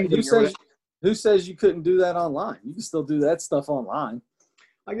do that? Who says you couldn't do that online? You can still do that stuff online.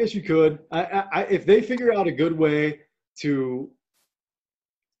 I guess you could. If they figure out a good way to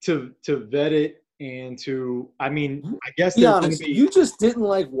vet it and I guess be honest, you just didn't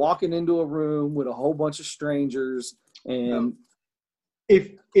like walking into a room with a whole bunch of strangers and. No.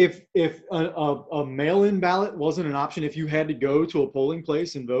 If a mail-in ballot wasn't an option, if you had to go to a polling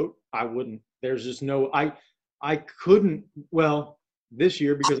place and vote, I wouldn't. There's just I couldn't. Well, this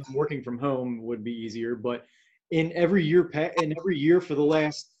year because I'm working from home would be easier, but in every year for the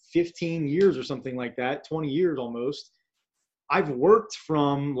last 15 years or something like that, 20 years almost, I've worked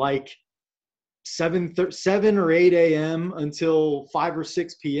from like 7 or 8 a.m. until 5 or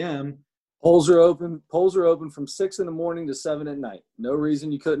 6 p.m. Polls are open from 6 in the morning to 7 at night. No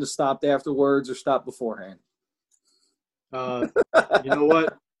reason you couldn't have stopped afterwards or stopped beforehand. You know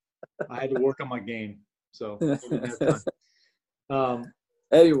what? I had to work on my game, so I didn't have time.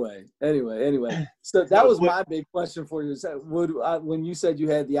 Anyway. So that was my big question for you. When you said you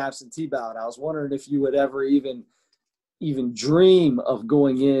had the absentee ballot, I was wondering if you would ever even dream of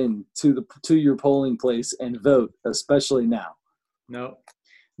going in to your polling place and vote, especially now. Nope.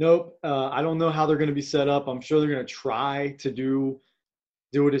 I don't know how they're going to be set up. I'm sure they're going to try to do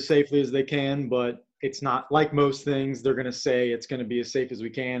it as safely as they can, but it's not like most things. They're going to say it's going to be as safe as we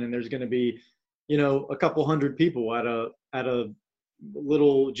can, and there's going to be, a couple hundred people at a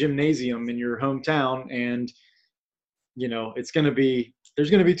little gymnasium in your hometown, and it's going to be there's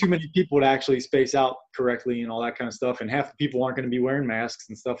going to be too many people to actually space out correctly and all that kind of stuff, and half the people aren't going to be wearing masks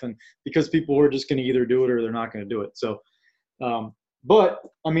and stuff, and because people are just going to either do it or they're not going to do it. So, but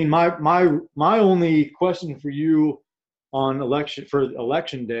I mean, my only question for you on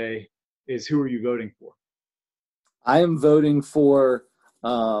election day is, who are you voting for? I am voting for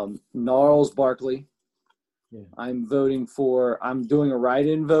Gnarls Barkley. Yeah. I'm doing a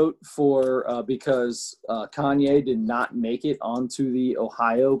write-in vote for because Kanye did not make it onto the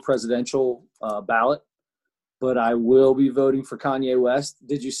Ohio presidential ballot, but I will be voting for Kanye West.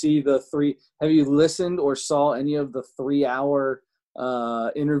 Did you see have you listened or saw any of the 3-hour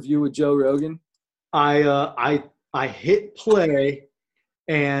interview with Joe Rogan? I hit play,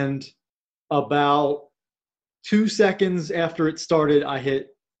 and about 2 seconds after it started, I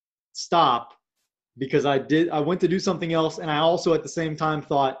hit stop because I went to do something else, and I also at the same time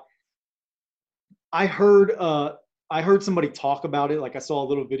thought I heard somebody talk about it. Like I saw a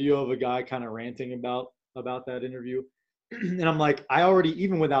little video of a guy kind of ranting about that interview, and I'm like,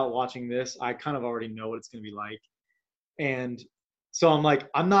 even without watching this, I kind of already know what it's going to be like, and so I'm like,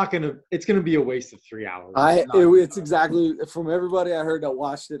 it's going to be a waste of 3 hours. It's exactly, from everybody I heard that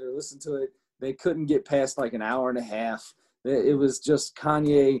watched it or listened to it, they couldn't get past like an hour and a half. It was just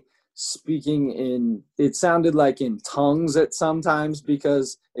Kanye speaking it sounded like in tongues at sometimes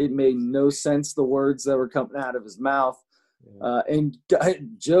because it made no sense, the words that were coming out of his mouth. Yeah. And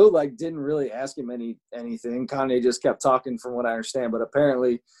Joe didn't really ask him anything. Kanye just kept talking from what I understand. But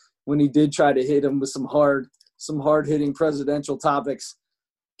apparently when he did try to hit him with some hard-hitting presidential topics,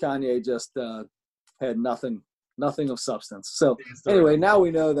 Kanye just had nothing of substance. So anyway, now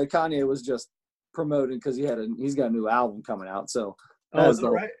we know that Kanye was just promoting because he's got a new album coming out. So is that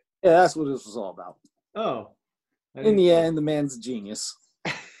right? Yeah, that's what this was all about. Oh. In the end, the man's a genius.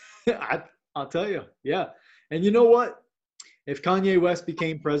 I'll tell you. Yeah. And you know what? If Kanye West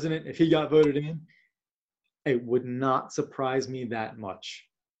became president, if he got voted in, it would not surprise me that much.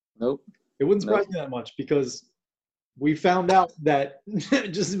 Nope. It wouldn't surprise me that much because we found out that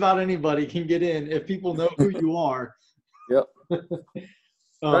just about anybody can get in if people know who you are. Yep.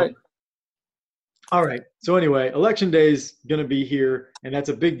 Right. All right. So anyway, election day is going to be here, and that's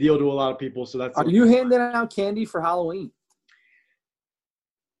a big deal to a lot of people. So Are you handing out candy for Halloween?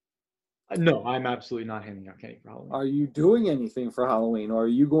 No, I'm absolutely not handing out candy for Halloween. Are you doing anything for Halloween, or are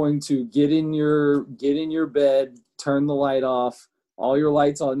you going to get in your bed, turn the light off, all your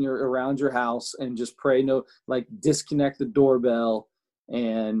lights around your house, and just pray disconnect the doorbell,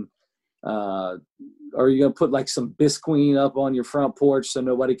 and are you going to put some Bisqueen up on your front porch so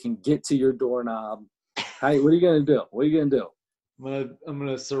nobody can get to your doorknob? What are you going to do? What are you going to do? I'm going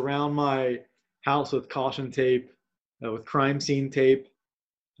to surround my house with caution tape, with crime scene tape.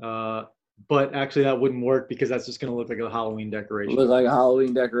 But actually that wouldn't work because that's just going to look like a Halloween decoration. Look like a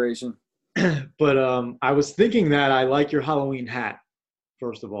Halloween decoration. But I was thinking that I like your Halloween hat,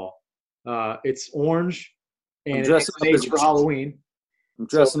 first of all. It's orange, and it's made for Halloween. I'm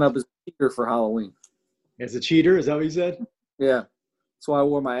dressing up as a cheater for Halloween. As a cheater? Is that what you said? Yeah. That's why I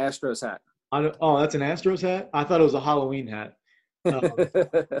wore my Astros hat. That's an Astros hat? I thought it was a Halloween hat.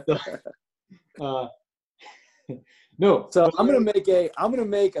 No. So I'm gonna make a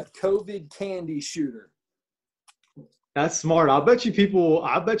COVID candy shooter. That's smart. I bet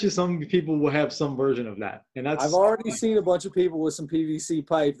you some people will have some version of that. And I've already seen a bunch of people with some PVC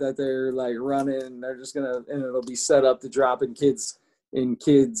pipe that they're running, and they're just and it'll be set up to drop in kids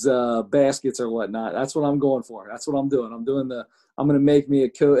baskets or whatnot. That's what I'm going for. That's what I'm doing. I'm gonna make me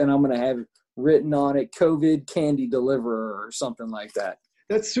and I'm gonna have written on it COVID candy deliverer or something like that.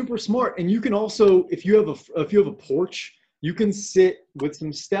 That's super smart. And you can also, if you have a porch, you can sit with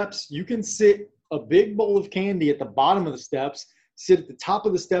some steps. You can sit a big bowl of candy at the bottom of the steps, sit at the top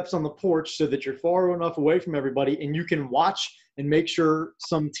of the steps on the porch so that you're far enough away from everybody, and you can watch and make sure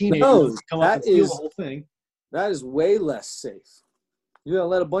some teenagers come up and steal the whole thing. That is way less safe. You're going to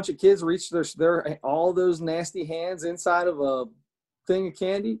let a bunch of kids reach their all those nasty hands inside of a thing of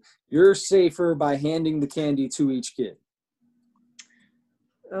candy? You're safer by handing the candy to each kid.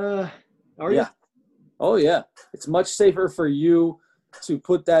 Are you? Oh, yeah. It's much safer for you to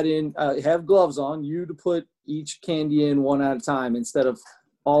put that in, have gloves on, you to put each candy in one at a time instead of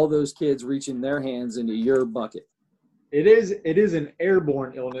all those kids reaching their hands into your bucket. It is an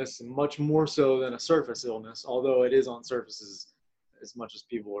airborne illness, much more so than a surface illness, although it is on surfaces as much as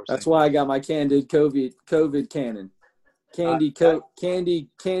people are saying. That's why I got my candid COVID cannon. Candy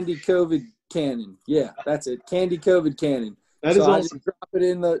COVID cannon. Yeah, that's it. Candy COVID cannon. That is I awesome. just drop it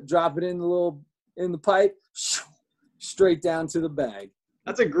in the pipe, straight down to the bag.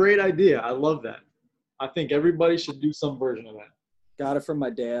 That's a great idea. I love that. I think everybody should do some version of that. Got it from my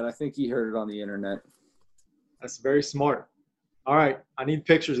dad. I think he heard it on the internet. That's very smart. All right, I need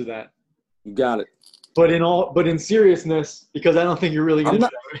pictures of that. You got it. But in seriousness, because I don't think you're really going to try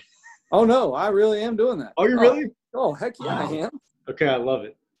it. Oh no, I really am doing that. Oh, you really? Oh, heck yeah, Wow. I am. Okay, I love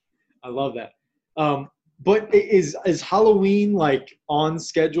it. I love that. But is Halloween like on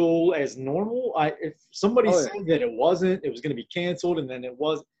schedule as normal? If somebody said that it was going to be canceled, and then it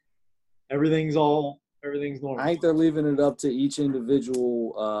was, everything's normal. I think they're leaving it up to each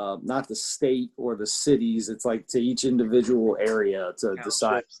individual, not the state or the cities. It's like to each individual area to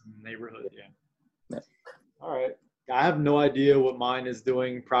decide. Neighborhood, yeah. All right. I have no idea what mine is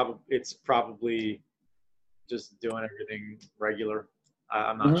doing. It's probably just doing everything regular.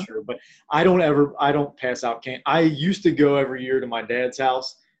 I'm not sure, but I don't pass out candy. I used to go every year to my dad's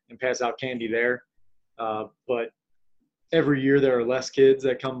house and pass out candy there. But every year there are less kids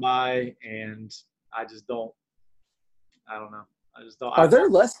that come by, and I just don't. I don't know. I just don't. Are there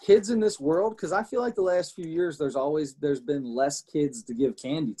less kids in this world? Because I feel like the last few years there's been less kids to give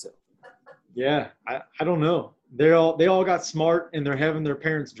candy to. Yeah, I don't know. They all got smart, and they're having their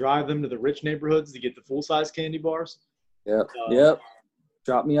parents drive them to the rich neighborhoods to get the full size candy bars. Yep.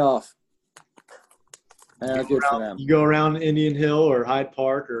 Drop me off. Good for them. You go around Indian Hill or Hyde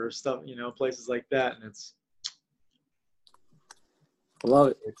Park or stuff, places like that, and it's. Love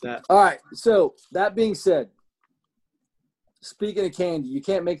it. It's that. All right. So that being said, speaking of candy, you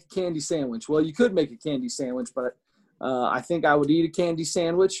can't make a candy sandwich. Well, you could make a candy sandwich, but I think I would eat a candy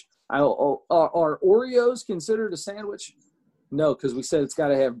sandwich. Are Oreos considered a sandwich? No, because we said it's got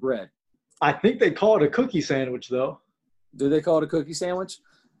to have bread. I think they call it a cookie sandwich, though. Do they call it a cookie sandwich?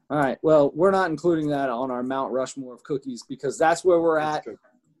 All right. Well, we're not including that on our Mount Rushmore of cookies because that's where we're at.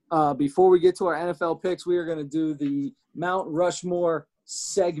 Before we get to our NFL picks, we are going to do the Mount Rushmore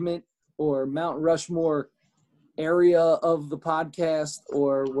segment or Mount Rushmore area of the podcast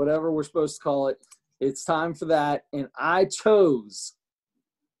or whatever we're supposed to call it. It's time for that. And I chose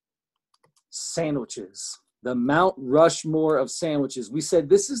sandwiches, the Mount Rushmore of sandwiches. We said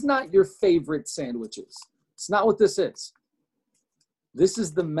this is not your favorite sandwiches. It's not what this is. This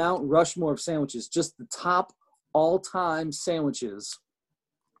is the Mount Rushmore of sandwiches, just the top all-time sandwiches,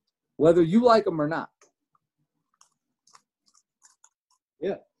 whether you like them or not.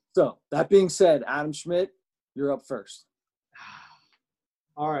 Yeah. So that being said, Adam Schmidt, you're up first.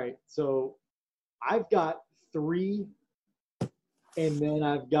 All right. So I've got 3, and then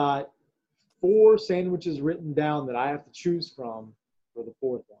I've got 4 sandwiches written down that I have to choose from for the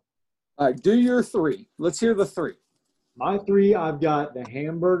 4th one. All right, do your 3. Let's hear the 3. My 3, I've got the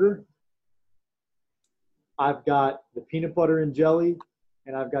hamburger, I've got the peanut butter and jelly,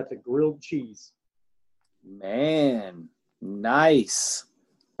 and I've got the grilled cheese. Man, nice.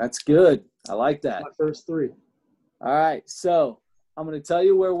 That's good. I like that. My first 3. All right, so I'm going to tell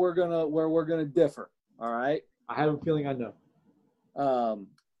you where we're gonna differ. All right. I have a feeling I know.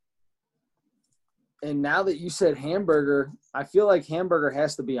 And now that you said hamburger, I feel like hamburger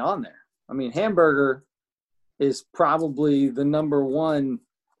has to be on there. I mean, hamburger is probably the number 1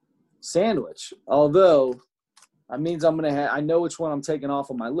 sandwich. Although, that means I know which one I'm taking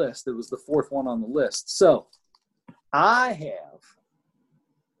off of my list. It was the 4th one on the list. So, I have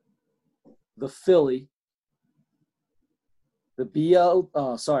the Philly, I'm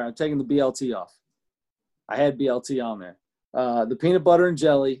taking the BLT off. I had BLT on there. The peanut butter and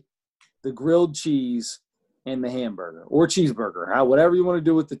jelly, the grilled cheese, and the hamburger or cheeseburger, whatever you want to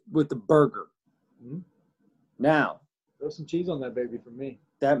do with the burger. Mm-hmm. Now, throw some cheese on that baby for me.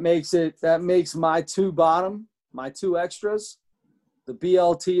 That makes my 2 bottom, my 2 extras, the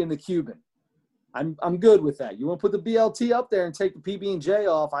BLT and the Cuban. I'm good with that. You want to put the BLT up there and take the PB&J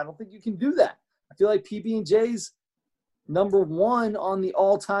off? I don't think you can do that. I feel like PB&J's number 1 on the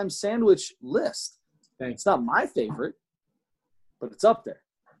all-time sandwich list. Thanks. It's not my favorite, but it's up there.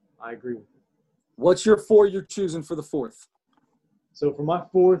 I agree with you. What's your 4 you're choosing for the 4th? So for my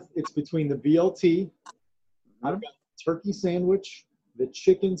 4th, it's between the BLT, I've got the turkey sandwich, the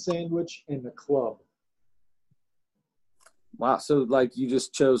chicken sandwich, and the club. Wow. So like you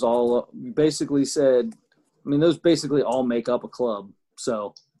just chose you basically said, I mean, those basically all make up a club.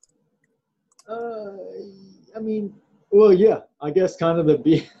 So. Well, yeah, I guess kind of the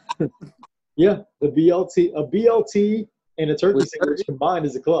BLT, a BLT and a turkey sandwich combined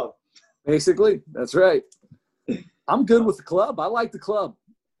is a club. Basically, that's right. I'm good with the club. I like the club,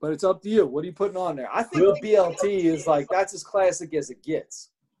 but it's up to you. What are you putting on there? I think the BLT is like, that's as classic as it gets.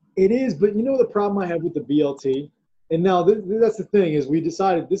 It is, but you know the problem I have with the BLT? And now that's the thing is we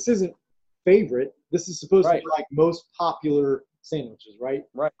decided this isn't favorite. This is supposed to be like most popular sandwiches, right?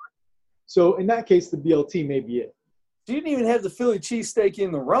 Right. So in that case, the BLT may be it. You didn't even have the Philly cheesesteak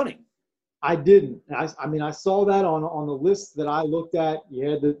in the running. I didn't. I mean, I saw that on the list that I looked at. You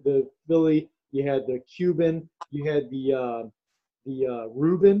had the Philly, you had the Cuban, you had the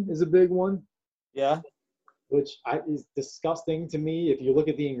Reuben is a big one. Yeah. Which is disgusting to me. If you look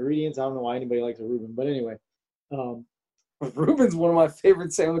at the ingredients, I don't know why anybody likes a Reuben, but anyway. Reuben's one of my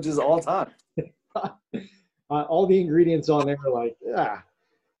favorite sandwiches of all time. All the ingredients on there are like,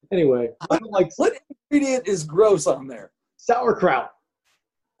 Anyway, I don't like. What ingredient is gross on there? Sauerkraut.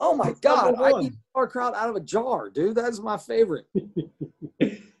 Oh my God! I eat sauerkraut out of a jar, dude. That's my favorite.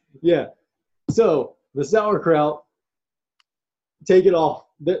 Yeah. So the sauerkraut, take it off.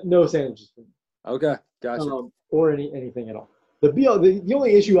 No sandwiches for me. Okay, gotcha. Or anything at all. The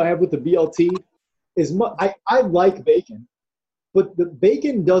only issue I have with the BLT is I like bacon, but the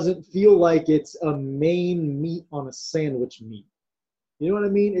bacon doesn't feel like it's a main meat on a sandwich meat. You know what I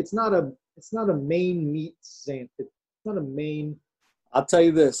mean? It's not a main meat sandwich. It's not a main. I'll tell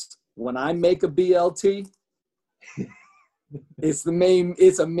you this: when I make a BLT, it's a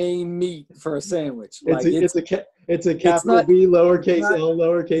main meat for a sandwich. It's a capital B, lowercase L,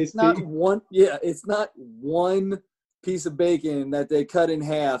 lowercase t. It's not one piece of bacon that they cut in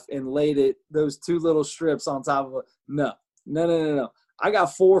half and laid those two little strips on top of it. No. I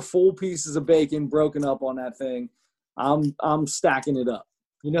got 4 full pieces of bacon broken up on that thing. I'm stacking it up.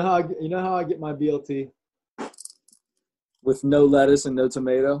 You know how I get my BLT? With no lettuce and no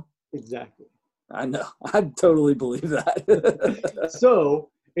tomato? Exactly. I know. I totally believe that. So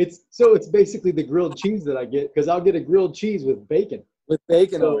it's basically the grilled cheese that I get because I'll get a grilled cheese with bacon. With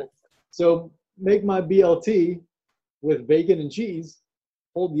bacon on it. So make my BLT with bacon and cheese,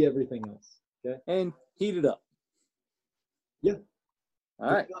 hold the everything else. Okay. And heat it up. Yeah.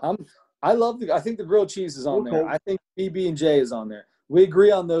 All right. I think the grilled cheese is on there. I think PB&J is on there. We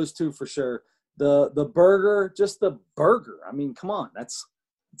agree on those two for sure. The burger, just the burger. I mean, come on. It's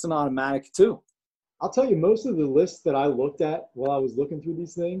an automatic too. I'll tell you, most of the lists that I looked at while I was looking through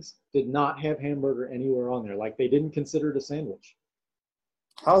these things did not have hamburger anywhere on there. Like they didn't consider it a sandwich.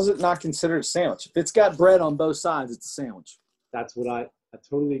 How is it not considered a sandwich? If it's got bread on both sides, it's a sandwich. That's what I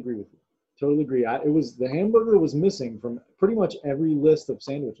totally agree with you. Totally agree. The hamburger was missing from pretty much every list of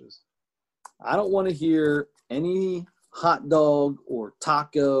sandwiches. I don't want to hear any hot dog or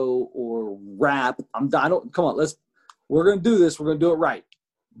taco or wrap. Come on, we're going to do this. We're going to do it right.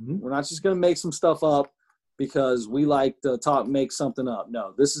 Mm-hmm. We're not just going to make some stuff up because we like to make something up.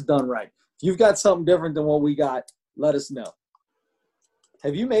 No, this is done right. If you've got something different than what we got, let us know.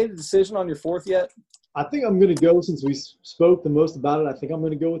 Have you made a decision on your fourth yet? I think I'm going to go, since we spoke the most about it, I think I'm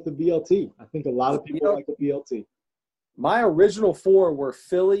going to go with the BLT. I think a lot of people like the BLT. My original 4 were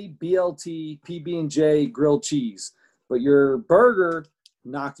Philly, BLT, PB&J, grilled cheese. But your burger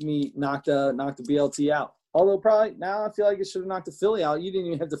knocked the BLT out. Although probably now I feel like it should have knocked the Philly out. You didn't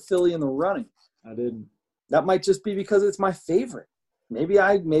even have the Philly in the running. I didn't. That might just be because it's my favorite. Maybe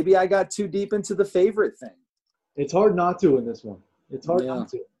I got too deep into the favorite thing. It's hard not to in this one. It's hard not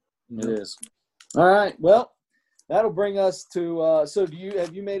to. It is. All right. Well, that'll bring us to so have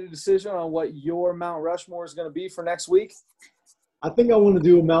you made a decision on what your Mount Rushmore is going to be for next week? I think I want to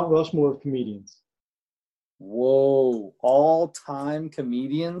do a Mount Rushmore of comedians. Whoa, all-time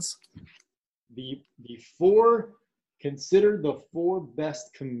comedians? Consider the 4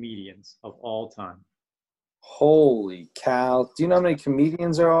 best comedians of all time. Holy cow. Do you know how many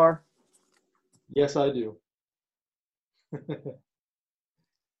comedians there are? Yes, I do.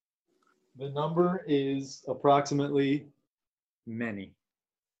 The number is approximately many.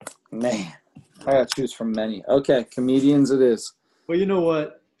 Man, I got to choose from many. Okay, comedians it is. Well, you know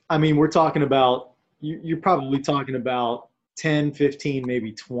what? I mean, we're talking about, you're probably talking about 10, 15,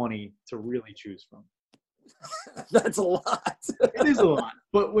 maybe 20 to really choose from. That's a lot. It is a lot.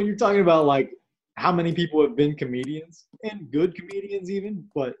 But when you're talking about like how many people have been comedians, and good comedians even,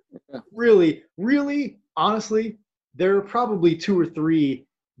 but really, honestly, there are probably 2 or 3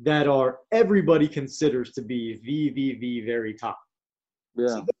 that everybody considers to be the very top. Yeah.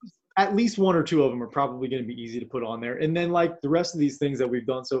 So at least 1 or 2 of them are probably going to be easy to put on there. And then like the rest of these things that we've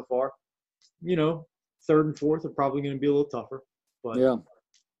done so far, 3rd and 4th are probably going to be a little tougher. But yeah.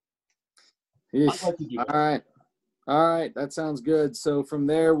 I'd like to do that. All right. That sounds good. So from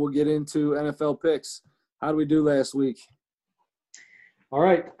there, we'll get into NFL picks. How did we do last week? All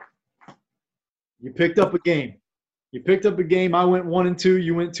right. You picked up a game. I went 1-2.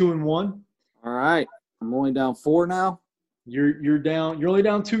 You went 2-1. All right. I'm only down 4 now. You're down. You're only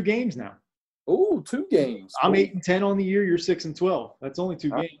down 2 games now. Oh, 2 games. I'm Cool. 8-10 on the year. You're 6-12. That's only 2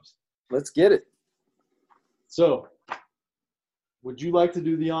 games. Let's get it. So, would you like to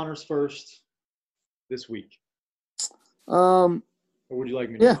do the honors first this week, or would you like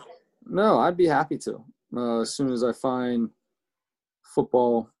me to? Yeah. No, I'd be happy to. As soon as I find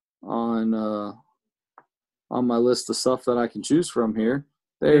football on my list of stuff that I can choose from here,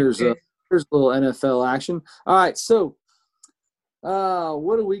 there's a little NFL action. All right, so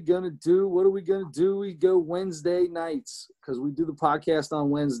what are we gonna do? We go Wednesday nights because we do the podcast on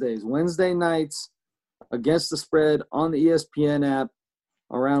Wednesdays. Wednesday nights against the spread on the ESPN app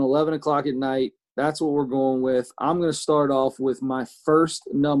around 11 o'clock at night. That's what we're going with. I'm going to start off with my first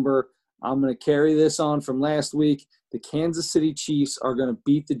number. I'm going to carry this on from last week. The Kansas City Chiefs are going to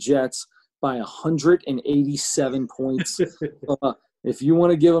beat the Jets by 187 points. If you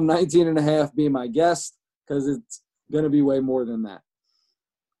want to give them 19.5, be my guest, because it's going to be way more than that.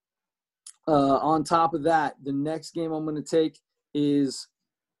 On top of that, the next game I'm going to take is,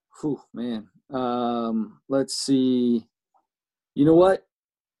 let's see. You know what?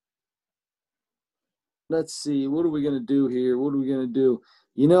 Let's see. What are we going to do here?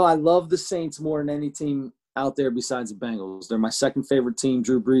 I love the Saints more than any team out there besides the Bengals. They're my second favorite team.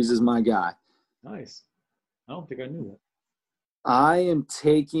 Drew Brees is my guy. Nice. I don't think I knew that. I am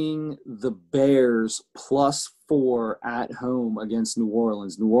taking the Bears +4 at home against New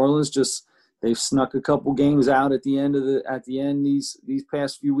Orleans. New Orleans they've snuck a couple games out at the end these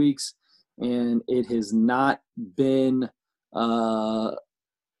past few weeks, and it has not been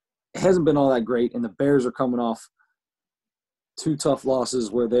it hasn't been all that great, and the Bears are coming off 2 tough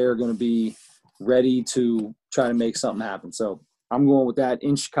losses where they're going to be ready to try to make something happen. So I'm going with that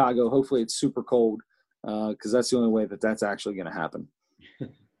in Chicago. Hopefully it's super cold because that's the only way that's actually going to happen.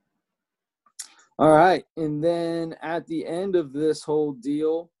 All right, and then at the end of this whole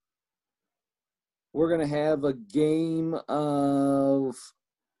deal, we're going to have a game of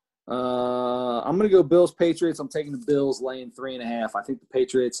I'm going to go Bills-Patriots. I'm taking the Bills laying 3.5. I think the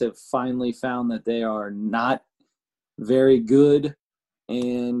Patriots have finally found that they are not very good,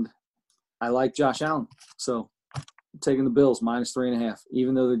 and I like Josh Allen. So I'm taking the Bills -3.5,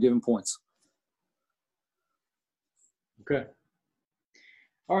 even though they're giving points. Okay.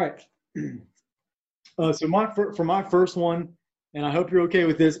 All right. So for my first one, and I hope you're okay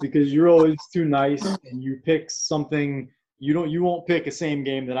with this because you're always too nice and you pick something – you won't pick a same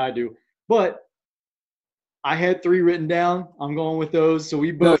game that I do. But I had 3 written down. I'm going with those. So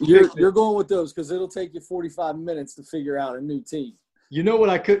we both you're going with those because it'll take you 45 minutes to figure out a new team. You know what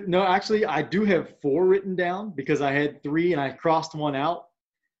I could – no, actually, I do have 4 written down because I had 3 and I crossed one out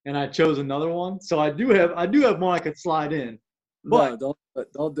and I chose another one. So I do have one I could slide in. But no,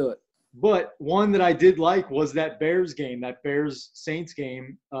 don't do it. But one that I did like was that Bears game, that Bears-Saints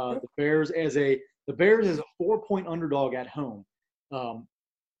game. The Bears as a 4-point underdog at home.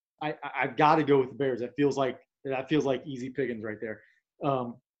 I've got to go with the Bears. That feels like easy pickings right there.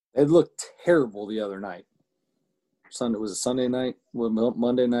 It looked terrible the other night. Was it Sunday night?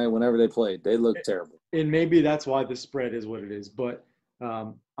 Monday night? Whenever they played, they looked terrible. And maybe that's why the spread is what it is. But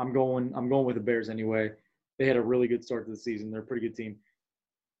I'm going with the Bears anyway. They had a really good start to the season. They're a pretty good team.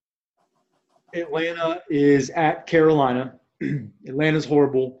 Atlanta is at Carolina. Atlanta's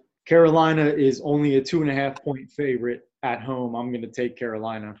horrible. Carolina is only a 2.5-point favorite at home. I'm going to take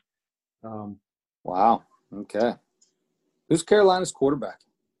Carolina. Wow. Okay. Who's Carolina's quarterback?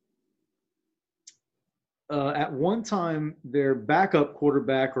 At one time, their backup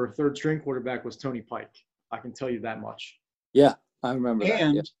quarterback or third-string quarterback was Tony Pike. I can tell you that much. Yeah, I remember that.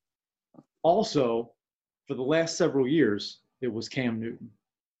 And also, for the last several years, it was Cam Newton.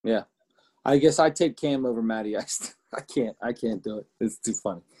 Yeah. I guess I take Cam over Matty Ice. I can't do it. It's too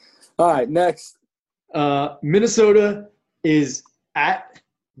funny. All right, next. Minnesota is at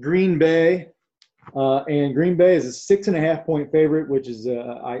Green Bay, and Green Bay is a 6.5-point favorite, which is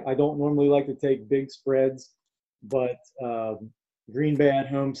I don't normally like to take big spreads, but Green Bay at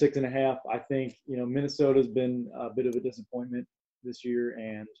home 6.5. I think Minnesota's been a bit of a disappointment this year,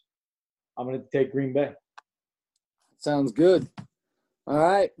 and I'm going to take Green Bay. Sounds good. All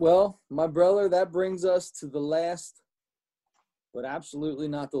right, well, my brother, that brings us to the last, but absolutely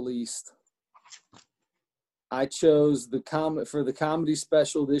not the least. I chose for the comedy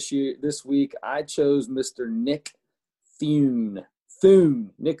special this week. I chose Mr. Nick Thune.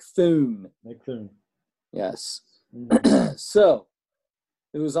 Nick Thune. Yes. Mm-hmm. So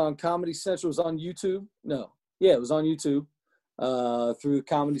it was on Comedy Central. It was on YouTube. No. Yeah, it was on YouTube through the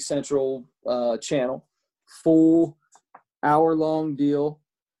Comedy Central channel. Full hour-long deal.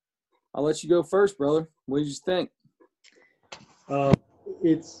 I'll let you go first, brother. What did you think? Um,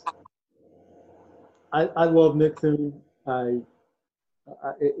 it's I love Nick Thune.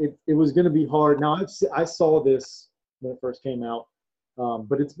 It was going to be hard. Now I saw this when it first came out,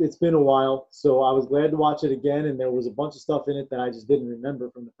 but it's been a while, so I was glad to watch it again. And there was a bunch of stuff in it that I just didn't remember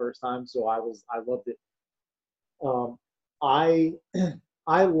from the first time, so I loved it. Um, I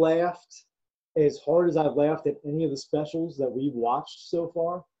I laughed as hard as I've laughed at any of the specials that we've watched so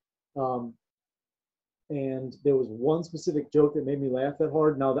far. Um, and there was one specific joke that made me laugh that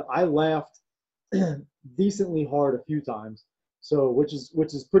hard. Now that I laughed decently hard a few times, so which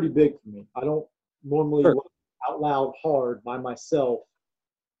is pretty big for me. I don't normally laugh out loud hard by myself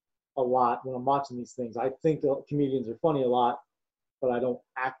a lot when I'm watching these things. I think comedians are funny a lot, but I don't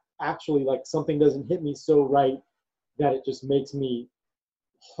actually, like, something doesn't hit me so right that it just makes me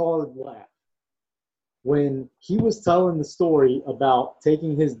hard laugh. When he was telling the story about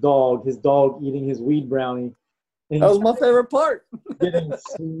taking his dog eating his weed brownie, and that was my favorite part. getting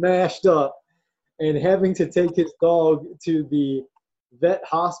smashed up and having to take his dog to the vet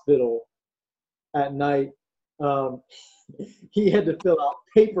hospital at night. He had to fill out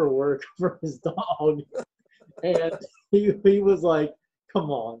paperwork for his dog, and he was like, "Come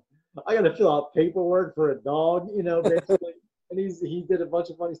on, I got to fill out paperwork for a dog," basically. And he did a bunch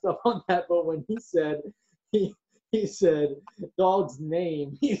of funny stuff on that. But when he said dog's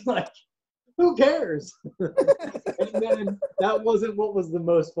name, he's like, "Who cares?" And then that wasn't what was the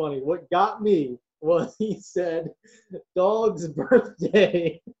most funny. What got me was he said dog's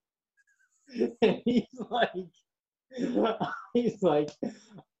birthday, and he's like,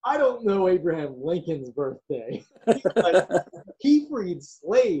 "I don't know Abraham Lincoln's birthday." He's like, "He freed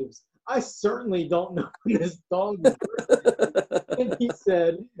slaves. I certainly don't know this dog's birthday." And he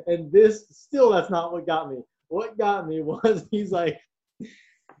said, and that's not what got me. What got me was he's like,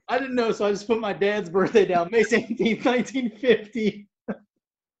 "I didn't know, so I just put my dad's birthday down, May 17th, 1950.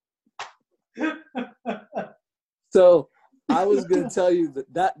 So I was going to tell you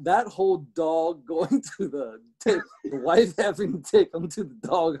that whole dog going to the wife having to take him to the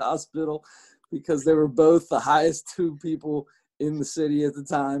dog hospital because they were both the highest two people in the city at the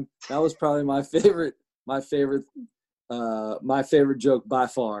time. That was probably my favorite joke by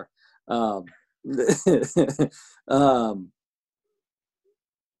far.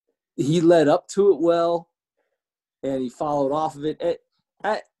 He led up to it well, and he followed off of it.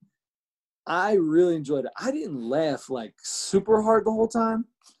 I really enjoyed it. I didn't laugh like super hard the whole time,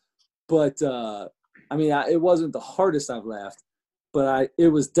 but it wasn't the hardest I've laughed, but it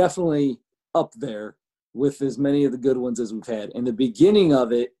was definitely up there with as many of the good ones as we've had. In the beginning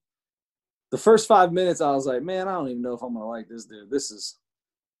of it, the first 5 minutes, I was like, man, I don't even know if I'm gonna like this dude.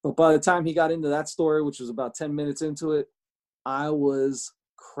 But by the time he got into that story, which was about 10 minutes into it, I was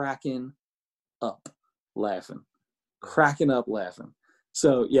cracking up laughing.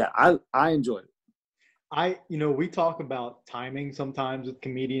 So yeah, I enjoyed it. We talk about timing sometimes with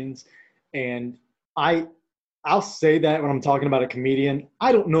comedians, and I'll say that when I'm talking about a comedian.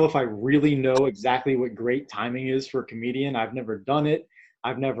 I don't know if I really know exactly what great timing is for a comedian. I've never done it.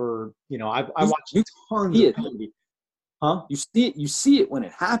 I've never, I watched tons of comedy. Huh? You see it when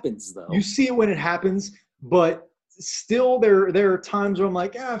it happens, though. You see it when it happens, but still there are times where I'm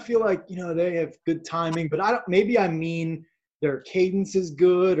like, I feel like, they have good timing, but maybe I mean their cadence is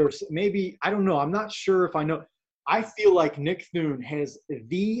good, or maybe, I don't know. I'm not sure if I know. I feel like Nick Thune has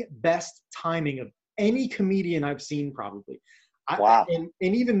the best timing of any comedian I've seen, probably. Wow. And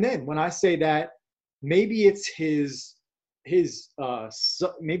even then, when I say that, maybe it's his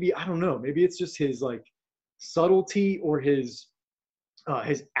maybe, I don't know, maybe it's just his like subtlety or his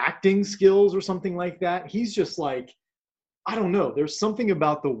acting skills or something like that. He's just like, I don't know. There's something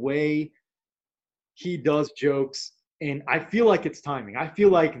about the way he does jokes, and I feel like it's timing. I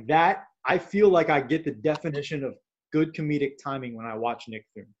feel like I get the definition of good comedic timing when I watch Nick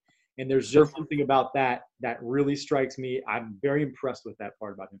Thune. And there's just something about that really strikes me. I'm very impressed with that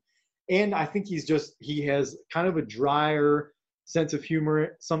part about him. And I think he has kind of a drier sense of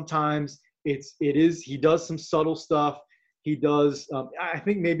humor sometimes. He does some subtle stuff. He does, I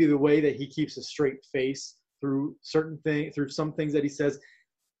think maybe the way that he keeps a straight face through some things that he says.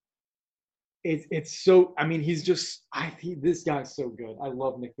 It's so, this guy's so good. I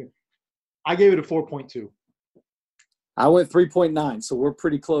love Nick Thune. I gave it a 4.2. I went 3.9, so we're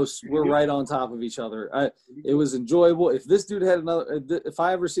pretty close. We're right on top of each other. It was enjoyable. If this dude had if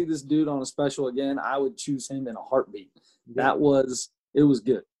I ever see this dude on a special again, I would choose him in a heartbeat. Yeah. It was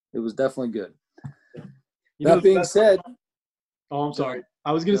good. It was definitely good. That being said, I'm sorry.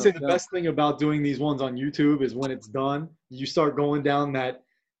 I was going to say the best thing about doing these ones on YouTube is when it's done, you start going down that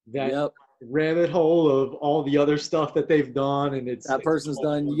rabbit hole of all the other stuff that they've done, and that person's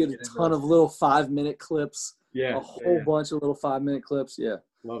done. You get a ton into. of little 5-minute clips. Yeah, a whole bunch of little 5-minute clips. Yeah,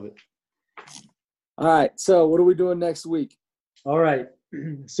 love it. All right, so what are we doing next week? All right,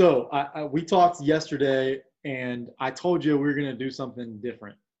 so we talked yesterday, and I told you we were going to do something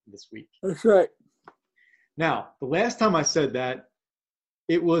different this week. That's right. Now, the last time I said that,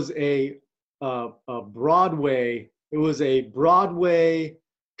 it was a Broadway. It was a Broadway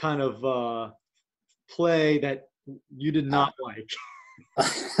kind of play that you did not like.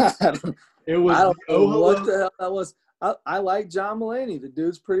 It was. I don't know what the hell that was. I like John Mulaney. The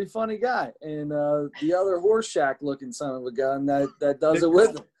dude's a pretty funny guy. And the other Horseshack looking son of a gun that does it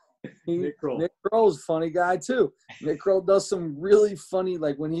with him. Nick Kroll's a funny guy too. Nick Kroll does some really funny,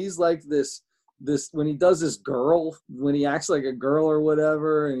 like when he's like this when he does this girl, when he acts like a girl or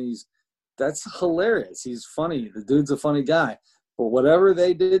whatever, and that's hilarious. He's funny. The dude's a funny guy. But whatever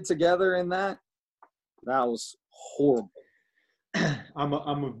they did together in that was horrible. I'm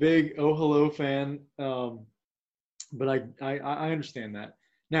a big Oh Hello fan, but I understand that.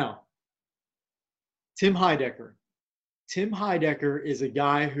 Now, Tim Heidecker. Tim Heidecker is a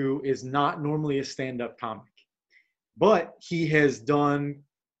guy who is not normally a stand-up comic, but he has done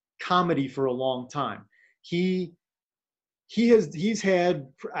comedy for a long time. He's had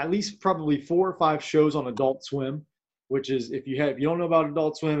at least probably 4 or 5 shows on Adult Swim, which is, if you don't know about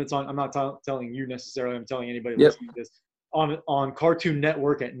Adult Swim, it's on. I'm not telling you necessarily. I'm telling anybody listening to this. On Cartoon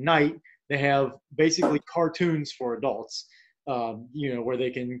Network at night, they have basically cartoons for adults, where they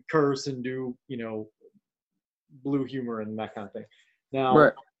can curse and do, blue humor and that kind of thing. Now,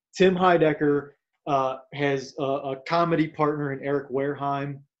 right. Tim Heidecker has a comedy partner in Eric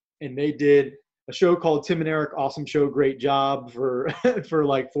Wareheim, and they did a show called Tim and Eric Awesome Show, Great Job for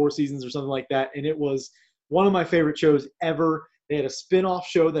like 4 seasons or something like that. And it was one of my favorite shows ever. They had a spin-off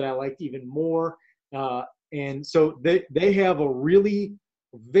show that I liked even more. And so they have a really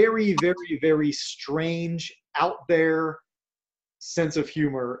very, very, very strange, out there sense of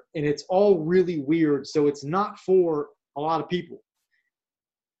humor, and it's all really weird, so it's not for a lot of people.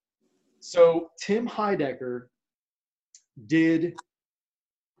 So Tim Heidecker did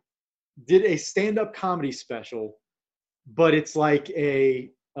a stand-up comedy special, but it's like a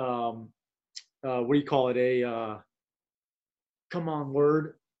what do you call it?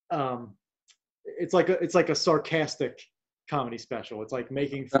 It's like a sarcastic comedy special. It's like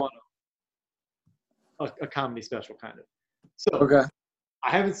making fun of a comedy special, kind of. So okay.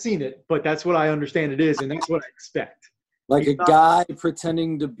 I haven't seen it, but that's what I understand it is, and that's what I expect. Like a guy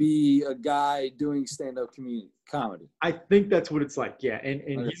pretending to be a guy doing stand-up comedy. I think that's what it's like, yeah. And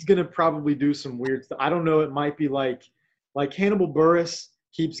okay. He's going to probably do some weird stuff. I don't know. It might be like Hannibal Buress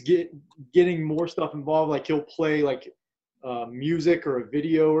keeps getting more stuff involved. Like he'll play like music or a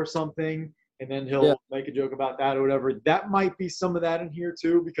video or something, and then he'll make a joke about that or whatever. That might be some of that in here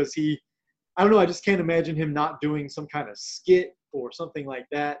too, because I don't know, I just can't imagine him not doing some kind of skit or something like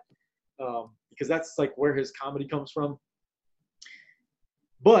that, because that's like where his comedy comes from.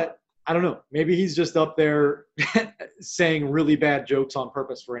 But I don't know, maybe he's just up there saying really bad jokes on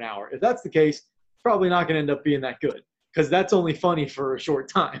purpose for an hour. If that's the case, it's probably not going to end up being that good, because that's only funny for a short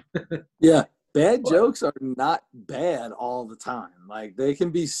time. Yeah, bad jokes are not bad all the time. Like, they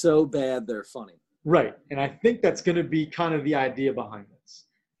can be so bad they're funny. Right, and I think that's going to be kind of the idea behind this.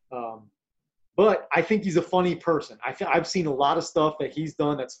 But I think he's a funny person. I've seen a lot of stuff that he's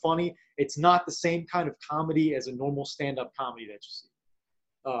done that's funny. It's not the same kind of comedy as a normal stand-up comedy that you see.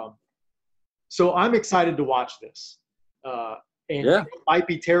 So I'm excited to watch this. It might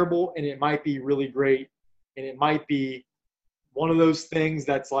be terrible, and it might be really great, and it might be one of those things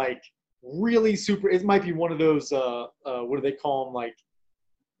that's like really super. It might be one of those what do they call them?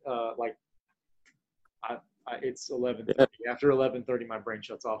 It's 11:30. Yeah. After 11:30, my brain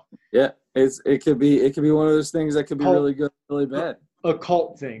shuts off. Yeah, it could be one of those things that could be really good, really bad. A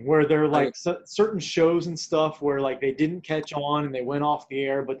cult thing where they're like certain shows and stuff where like they didn't catch on and they went off the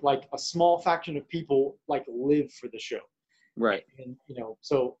air, but like a small faction of people like live for the show. Right. And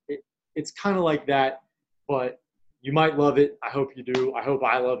so it's kind of like that, but you might love it. I hope you do. I hope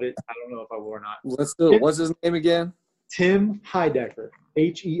I love it. I don't know if I will or not. Let's do it. What's his name again? Tim Heidecker.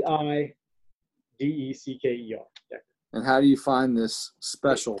 Heidecker. And how do you find this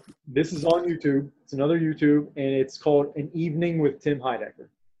special? This is on YouTube. It's another YouTube, and it's called An Evening with Tim Heidecker.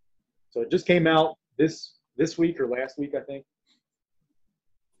 So it just came out this week or last week, I think.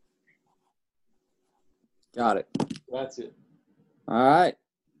 Got it. That's it. All right.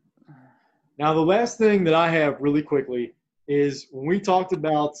 Now, the last thing that I have really quickly is when we talked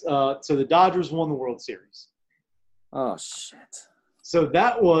about so the Dodgers won the World Series. Oh, shit. So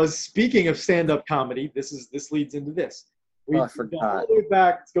that was, speaking of stand-up comedy, this leads into this. We I go forgot. all the way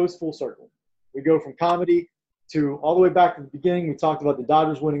back, it goes full circle. We go from comedy to all the way back to the beginning. We talked about the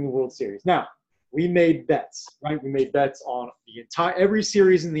Dodgers winning the World Series. Now, we made bets, right? We made bets on every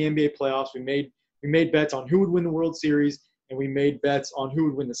series in the NBA playoffs. We made bets on who would win the World Series, and we made bets on who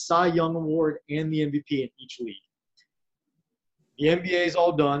would win the Cy Young Award and the MVP in each league. The NBA is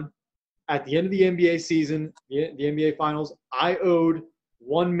all done. At the end of the NBA season, the NBA Finals, I owed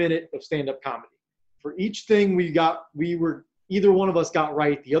 1 minute of stand-up comedy. For each thing either one of us got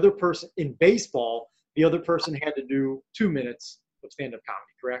right. The other person, in baseball, the other person had to do 2 minutes of stand-up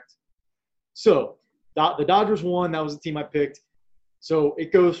comedy, correct? So the Dodgers won. That was the team I picked. So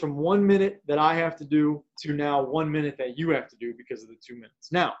it goes from 1 minute that I have to do to now 1 minute that you have to do because of the 2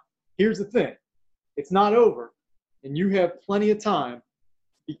 minutes. Now, here's the thing. It's not over, and you have plenty of time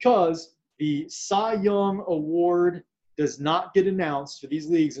because the Cy Young Award does not get announced for these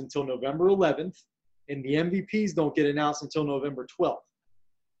leagues until November 11th, and the MVPs don't get announced until November 12th.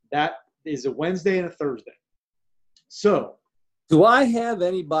 That is a Wednesday and a Thursday. So, do I have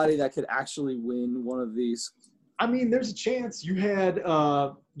anybody that could actually win one of these? I mean, there's a chance. You had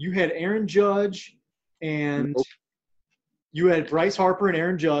Aaron Judge, and Nope. you had Bryce Harper and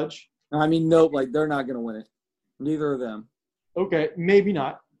Aaron Judge. I mean, nope. Like, they're not going to win it. Neither of them. Okay, maybe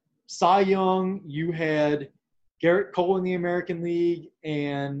not. Cy Young, you had Garrett Cole in the American League,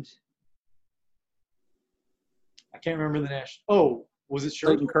 and I can't remember the national. Oh, was it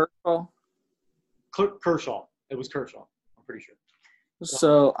Clayton Kershaw? Kershaw. It was Kershaw. I'm pretty sure.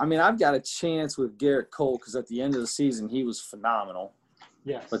 So, I mean, I've got a chance with Garrett Cole because at the end of the season, he was phenomenal.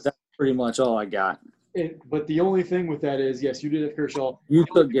 Yes. But that's pretty much all I got. But the only thing with that is, yes, you did have Kershaw. You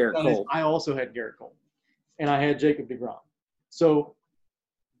took Garrett Cole. I also had Garrett Cole, and I had Jacob deGrom. So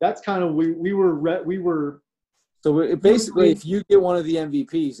that's kind of we were. So basically, if you get one of the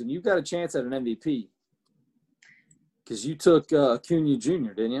MVPs, and you've got a chance at an MVP, because you took Acuna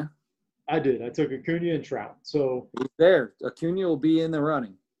Jr., didn't you? I did. I took Acuna and Trout. So he's there. Acuna will be in the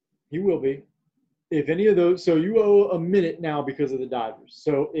running. He will be. If any of those, so you owe a minute now because of the Dodgers.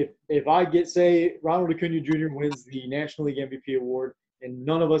 So if I get, say, Ronald Acuna Jr. wins the National League MVP award, and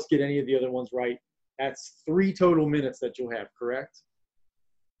none of us get any of the other ones right, that's 3 total minutes that you'll have, correct?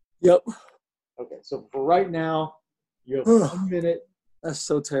 Yep. Okay, so for right now, you have 1 minute. That's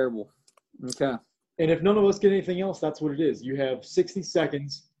so terrible. Okay. And if none of us get anything else, that's what it is. You have 60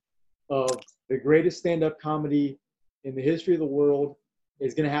 seconds of the greatest stand-up comedy in the history of the world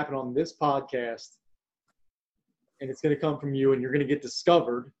is going to happen on this podcast, and it's going to come from you, and you're going to get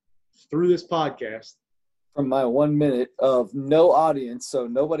discovered through this podcast. From my 1 minute of no audience, so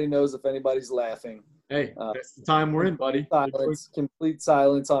nobody knows if anybody's laughing. Hey, that's the time we're in, buddy. Complete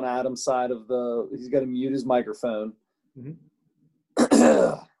silence on Adam's side of the – he's got to mute his microphone.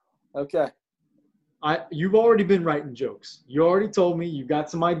 Mm-hmm. Okay. You've already been writing jokes. You already told me you got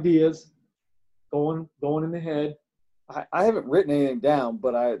some ideas going in the head. I haven't written anything down,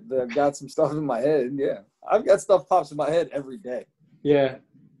 but I've got some stuff in my head. Yeah, I've got stuff pops in my head every day. Yeah,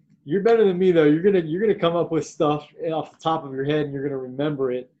 you're better than me though. You're gonna come up with stuff off the top of your head, and you're gonna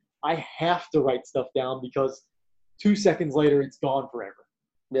remember it. I have to write stuff down because 2 seconds later it's gone forever.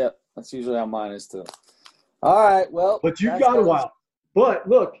 Yeah, that's usually how mine is too. All right, well, but you've got a while. But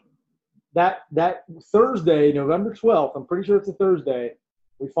look. That Thursday, November 12th, I'm pretty sure it's a Thursday,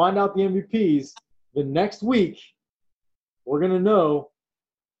 we find out the MVPs. The next week, we're going to know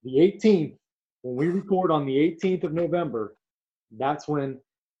the 18th. When we record on the 18th of November, that's when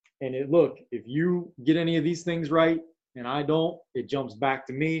 – if you get any of these things right and I don't, it jumps back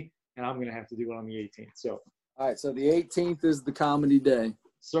to me, and I'm going to have to do it on the 18th. So, all right, so the 18th is the comedy day.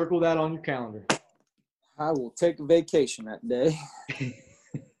 Circle that on your calendar. I will take a vacation that day.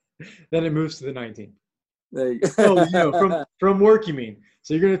 Then it moves to the 19th. There you go. Oh, from work, you mean?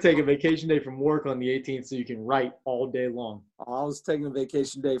 So you're going to take a vacation day from work on the 18th so you can write all day long. I was taking a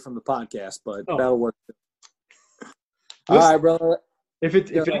vacation day from the podcast, but that'll work. All Listen, right, brother. If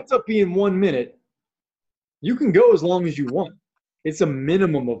it ends up being 1 minute, you can go as long as you want. It's a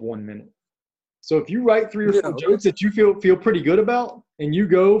minimum of 1 minute. So if you write 3 or 4 jokes that you feel pretty good about, and you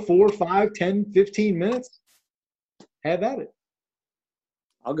go 4, 5, 10, 15 minutes, have at it.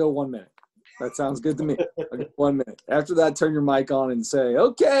 I'll go 1 minute. That sounds good to me. I'll go 1 minute. After that, turn your mic on and say,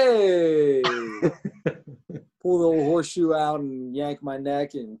 okay. Pull the old horseshoe out and yank my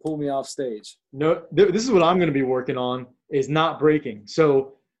neck and pull me off stage. No, this is what I'm going to be working on, is not breaking.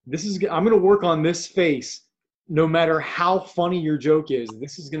 So I'm going to work on this face. No matter how funny your joke is,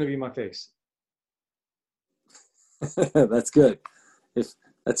 this is going to be my face. That's good.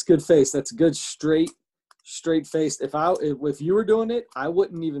 That's good face. That's a good straight straight faced. If you were doing it, I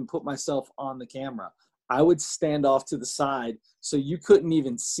wouldn't even put myself on the camera. I would stand off to the side so you couldn't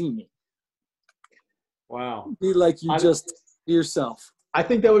even see me. Wow. Be like you just yourself. I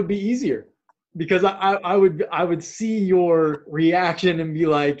think that would be easier because I would see your reaction and be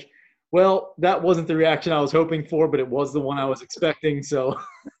like, well, that wasn't the reaction I was hoping for, but it was the one I was expecting. So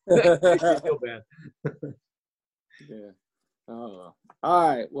that makes me feel bad. Yeah. Oh. All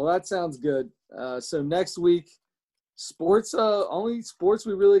right. Well, that sounds good. So next week, sports. Only sports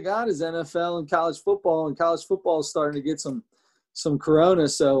we really got is NFL and college football, and college football is starting to get some corona.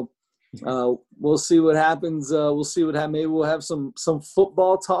 So we'll see what happens. We'll see what happens. Maybe we'll have some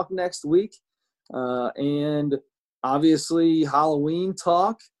football talk next week, and obviously Halloween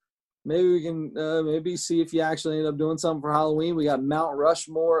talk. Maybe we can maybe see if you actually end up doing something for Halloween. We got Mount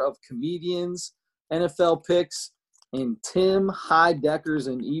Rushmore of comedians, NFL picks, and Tim Heidecker's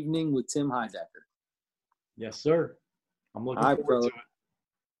An Evening with Tim Heidecker. Yes, sir. I'm looking forward to it.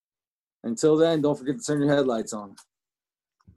 Until then, don't forget to turn your headlights on.